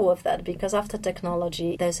careful with that, because after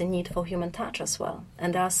technology, there's a need for human touch as well.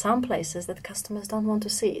 And there are some places that customers don't want to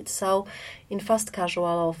see it. So in fast casual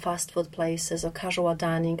or fast food places or casual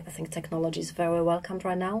dining, I think technology is very welcomed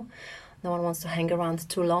right now. No one wants to hang around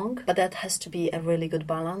too long, but that has to be a really good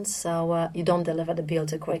balance. So you don't deliver the bill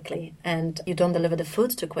too quickly and you don't deliver the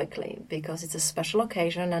food too quickly, because it's a special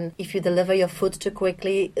occasion. And if you deliver your food too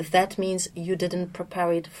quickly, that means you didn't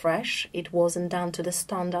prepare it fresh. It wasn't done to the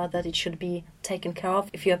standard that it should be taken care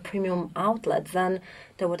of. If you're a premium outlet, then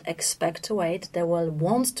they would expect to wait, they will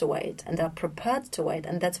want to wait, and they're prepared to wait,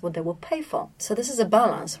 and that's what they will pay for. So this is a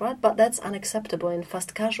balance, right? But that's unacceptable in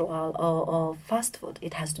fast casual or fast food.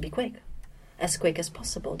 It has to be quick. As quick as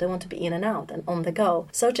possible. They want to be in and out and on the go.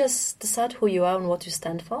 So just decide who you are and what you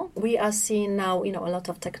stand for. We are seeing now, a lot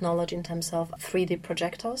of technology in terms of 3D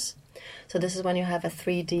projectors. So this is when you have a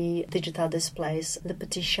 3D digital displays. Le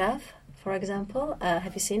Petit Chef, for example.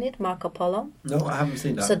 Have you seen it? Marco Polo? No, I haven't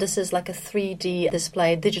seen that. So this is like a 3D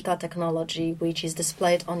display, digital technology, which is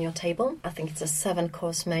displayed on your table. I think it's a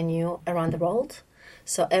 7-course menu around the world.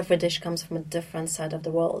 So every dish comes from a different side of the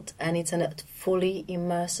world, and it's a fully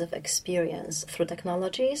immersive experience through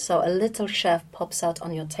technology. So a little chef pops out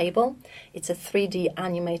on your table. It's a 3D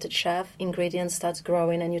animated chef. Ingredients start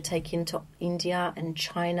growing and you take into India and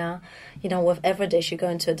China. With every dish you go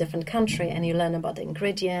into a different country and you learn about the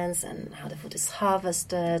ingredients and how the food is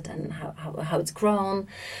harvested and how it's grown.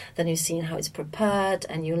 Then you're seeing how it's prepared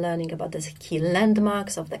and you're learning about the key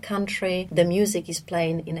landmarks of the country. The music is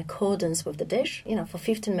playing in accordance with the dish. For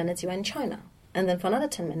 15 minutes you're in China. And then for another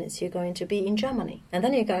 10 minutes, you're going to be in Germany. And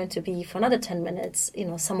then you're going to be, for another 10 minutes,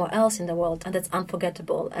 somewhere else in the world. And that's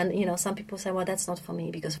unforgettable. And, some people say, well, that's not for me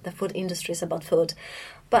because the food industry is about food.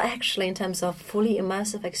 But actually, in terms of fully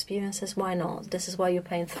immersive experiences, why not? This is why you're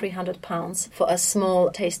paying £300 for a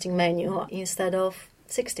small tasting menu instead of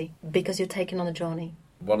 60, because you're taking on a journey.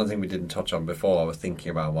 One of the things we didn't touch on before, I was thinking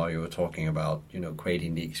about while you were talking about,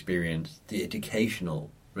 creating the experience, the educational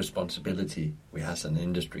responsibility we have as an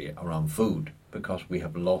industry around food, because we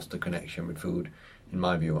have lost the connection with food, in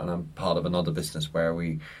my view. And I'm part of another business where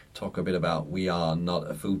we talk a bit about we are not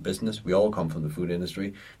a food business. We all come from the food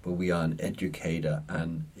industry, but we are an educator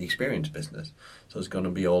and experience business. So it's going to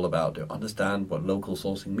be all about to understand what local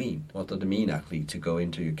sourcing mean. What does it mean actually to go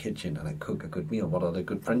into your kitchen and cook a good meal? What are the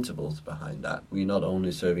good principles behind that? We're not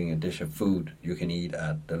only serving a dish of food you can eat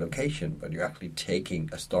at the location, but you're actually taking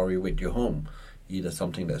a story with you home. Either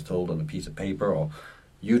something that's told on a piece of paper or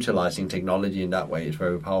utilizing technology in that way is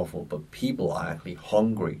very powerful. But people are actually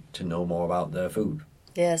hungry to know more about their food.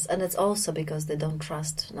 Yes, and it's also because they don't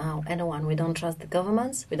trust now anyone. We don't trust the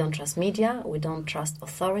governments, we don't trust media, we don't trust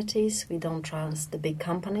authorities, we don't trust the big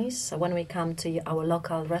companies. So when we come to our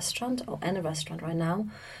local restaurant or any restaurant right now,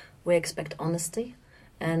 we expect honesty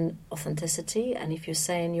and authenticity. And if you're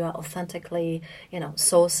saying you are authentically,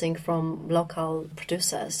 sourcing from local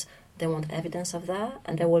producers, they want evidence of that,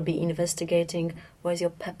 and they will be investigating where's your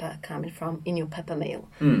pepper coming from in your pepper meal.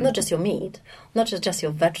 Not just your meat, not just your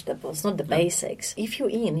vegetables, not the basics. If you're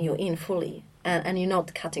in fully, and you're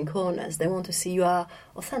not cutting corners. They want to see you are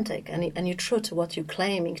authentic and you're true to what you're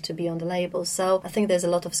claiming to be on the label. So I think there's a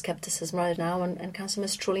lot of skepticism right now, and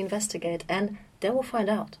consumers truly investigate, and they will find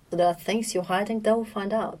out. So there are things you're hiding, they will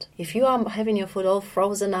find out. If you are having your food all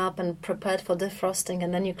frozen up and prepared for defrosting,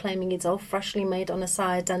 and then you're claiming it's all freshly made on the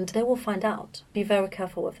side, and they will find out. Be very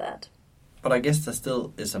careful with that. But I guess there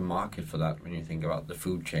still is a market for that when you think about the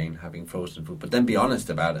food chain having frozen food. But then be honest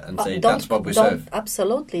about it and say that's what we serve.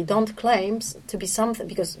 Absolutely. Don't claim to be something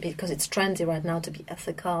because it's trendy right now to be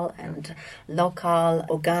ethical and local,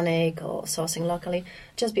 organic, or sourcing locally.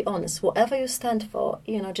 Just be honest. Whatever you stand for,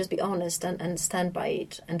 just be honest and stand by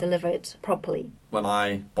it and deliver it properly. When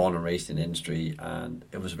I born and raised in the industry, and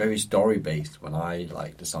it was very story based when I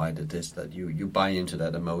decided that you buy into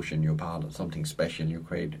that emotion, you're part of something special, you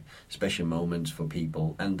create special moments for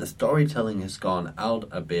people, and the storytelling has gone out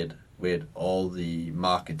a bit with all the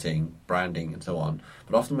marketing, branding and so on.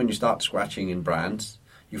 But often when you start scratching in brands,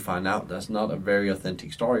 you find out there's not a very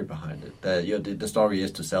authentic story behind it. The story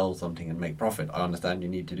is to sell something and make profit. I understand you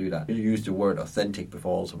need to do that. You used the word authentic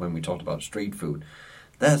before also when we talked about street food.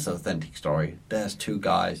 There's an authentic story. There's two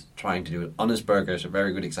guys trying to do it. Honest Burger is a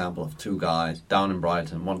very good example of two guys down in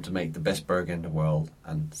Brighton want to make the best burger in the world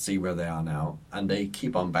and see where they are now. And they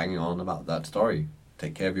keep on banging on about that story.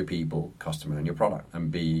 Take care of your people, customer, and your product,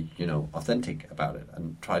 and be, authentic about it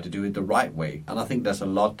and try to do it the right way. And I think there's a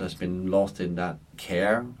lot that's been lost in that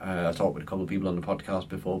care. I talked with a couple of people on the podcast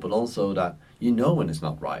before, but also that when it's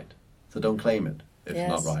not right. So don't claim it if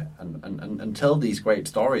it's not right. And tell these great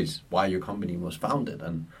stories why your company was founded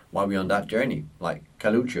and why we're on that journey. Like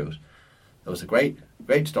Caluccio's. It was a great,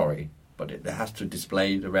 great story, but it has to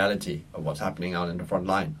display the reality of what's happening out in the front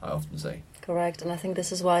line, I often say. Correct, and I think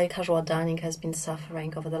this is why casual dining has been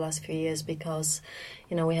suffering over the last few years because,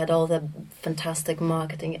 we had all the fantastic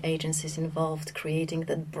marketing agencies involved creating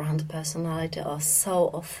that brand personality or so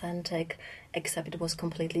authentic, except it was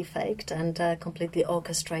completely faked and completely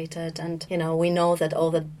orchestrated. And, we know that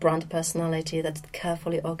all that brand personality, that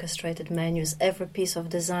carefully orchestrated menus, every piece of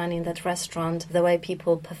design in that restaurant, the way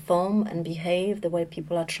people perform and behave, the way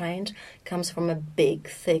people are trained, comes from a big,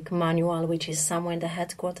 thick manual, which is somewhere in the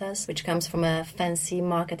headquarters, which comes from a fancy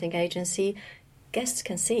marketing agency. Guests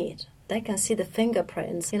can see it. They can see the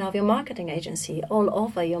fingerprints, of your marketing agency all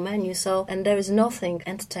over your menu. And there is nothing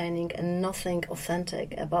entertaining and nothing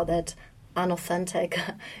authentic about that unauthentic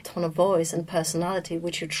tone of voice and personality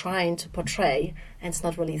which you're trying to portray, and it's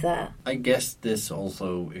not really there. I guess this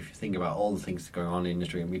also, if you think about all the things going on in the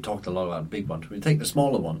industry, and we talked a lot about big ones, we take the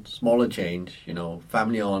smaller ones, smaller change,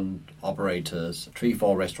 family-owned operators,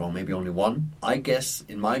 3-4 restaurant, maybe only one. I guess,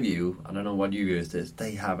 in my view, I don't know what you view as this,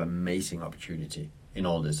 they have amazing opportunity in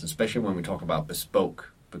all this, especially when we talk about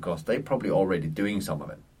bespoke, because they're probably already doing some of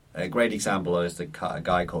it. A great example is a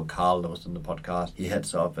guy called Carl that was on the podcast. He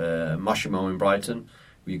heads up Mushimo in Brighton.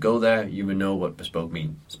 When you go there, you will know what bespoke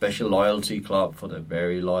means. Special loyalty club for the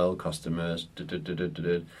very loyal customers. You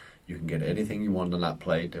can get anything you want on that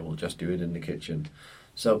plate. They will just do it in the kitchen.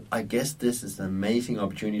 So I guess this is an amazing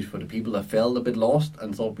opportunity for the people that felt a bit lost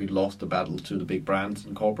and thought we'd lost the battle to the big brands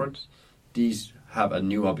and corporates. These have a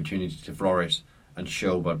new opportunity to flourish and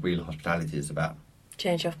show what real hospitality is about.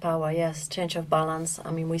 Change of power, yes. Change of balance. I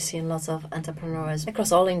mean, we see in lots of entrepreneurs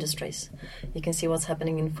across all industries. You can see what's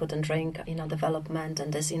happening in food and drink, development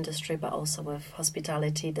and this industry, but also with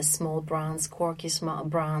hospitality, the small brands, quirky smart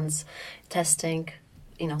brands, testing,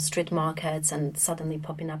 street markets and suddenly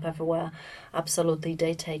popping up everywhere. Absolutely,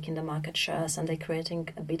 they take in the market shares and they're creating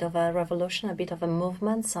a bit of a revolution, a bit of a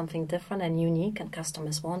movement, something different and unique, and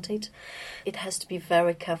customers want it. It has to be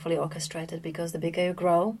very carefully orchestrated because the bigger you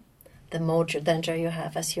grow, the more danger you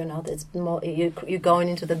have, as you know, it's more you're going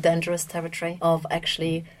into the dangerous territory of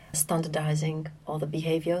actually standardizing all the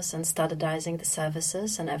behaviors and standardizing the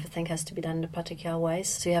services, and everything has to be done in a particular ways.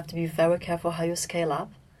 So you have to be very careful how you scale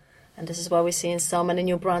up. And this is why we're seeing so many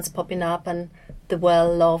new brands popping up and the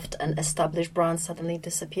well-loved and established brands suddenly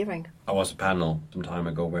disappearing. I was a panel some time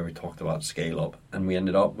ago where we talked about scale up, and we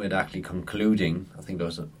ended up with actually concluding, I think there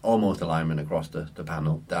was almost alignment across the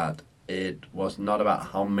panel, that it was not about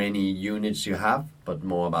how many units you have, but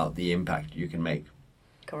more about the impact you can make.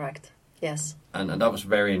 Correct. Yes. And that was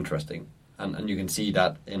very interesting. And you can see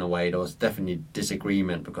that in a way there was definitely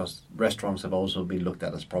disagreement because restaurants have also been looked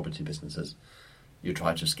at as property businesses. You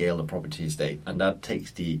try to scale the property estate, and that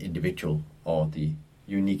takes the individual or the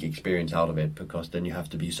unique experience out of it, because then you have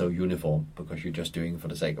to be so uniform because you're just doing it for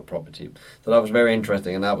the sake of property. So that was very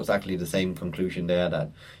interesting, and that was actually the same conclusion there,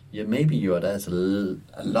 that there's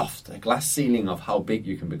a loft, a glass ceiling of how big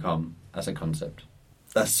you can become as a concept.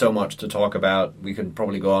 That's so much to talk about. We can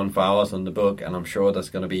probably go on for hours on the book, and I'm sure there's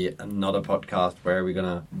going to be another podcast where we're going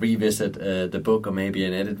to revisit the book, or maybe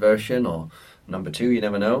an edit version, or number 2, you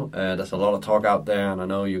never know. There's a lot of talk out there, and I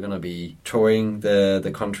know you're going to be touring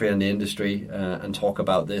the country and the industry and talk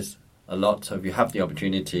about this a lot. So if you have the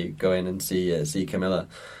opportunity, go in and see Camilla.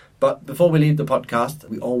 But before we leave the podcast,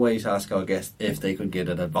 we always ask our guests if they could get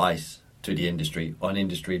an advice to the industry or an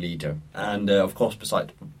industry leader. And of course,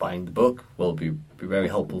 besides buying the book, will be very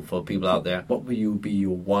helpful for people out there. What will you be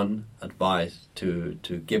your one advice to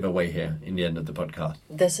give away here in the end of the podcast?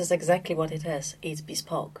 This is exactly what it is. It's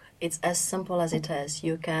bespoke. It's as simple as it is.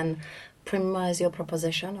 You can premiumize your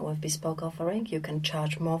proposition with bespoke offering. You can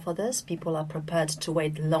charge more for this. People are prepared to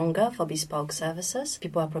wait longer for bespoke services.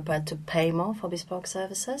 People are prepared to pay more for bespoke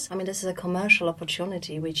services. I mean, this is a commercial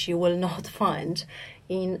opportunity which you will not find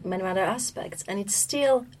in many other aspects. And it's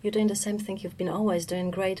still, you're doing the same thing you've been always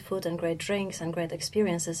doing, great food and great drinks and great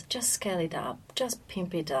experiences. Just scale it up, just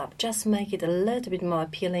pimp it up, just make it a little bit more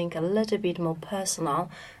appealing, a little bit more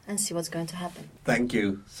personal, and see what's going to happen. Thank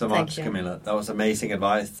you so much, Camilla. That was amazing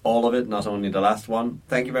advice. All of it, not only the last one.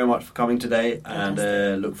 Thank you very much for coming today,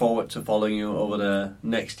 and look forward to following you over the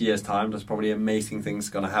next year's time. There's probably amazing things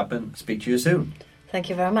going to happen. Speak to you soon. Thank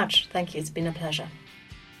you very much. Thank you. It's been a pleasure.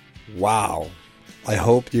 Wow. I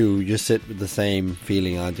hope you sit with the same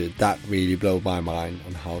feeling I did. That really blew my mind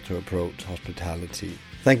on how to approach hospitality.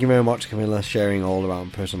 Thank you very much, Camilla, sharing all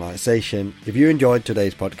around personalization. If you enjoyed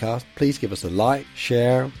today's podcast, please give us a like,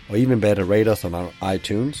 share, or even better, rate us on our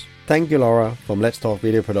iTunes. Thank you, Laura, from Let's Talk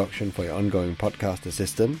Video Production, for your ongoing podcast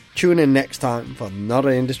assistance. Tune in next time for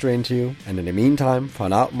another industry interview, and in the meantime,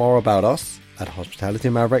 find out more about us at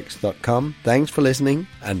hospitalitymavericks.com. Thanks for listening,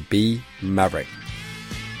 and be Maverick.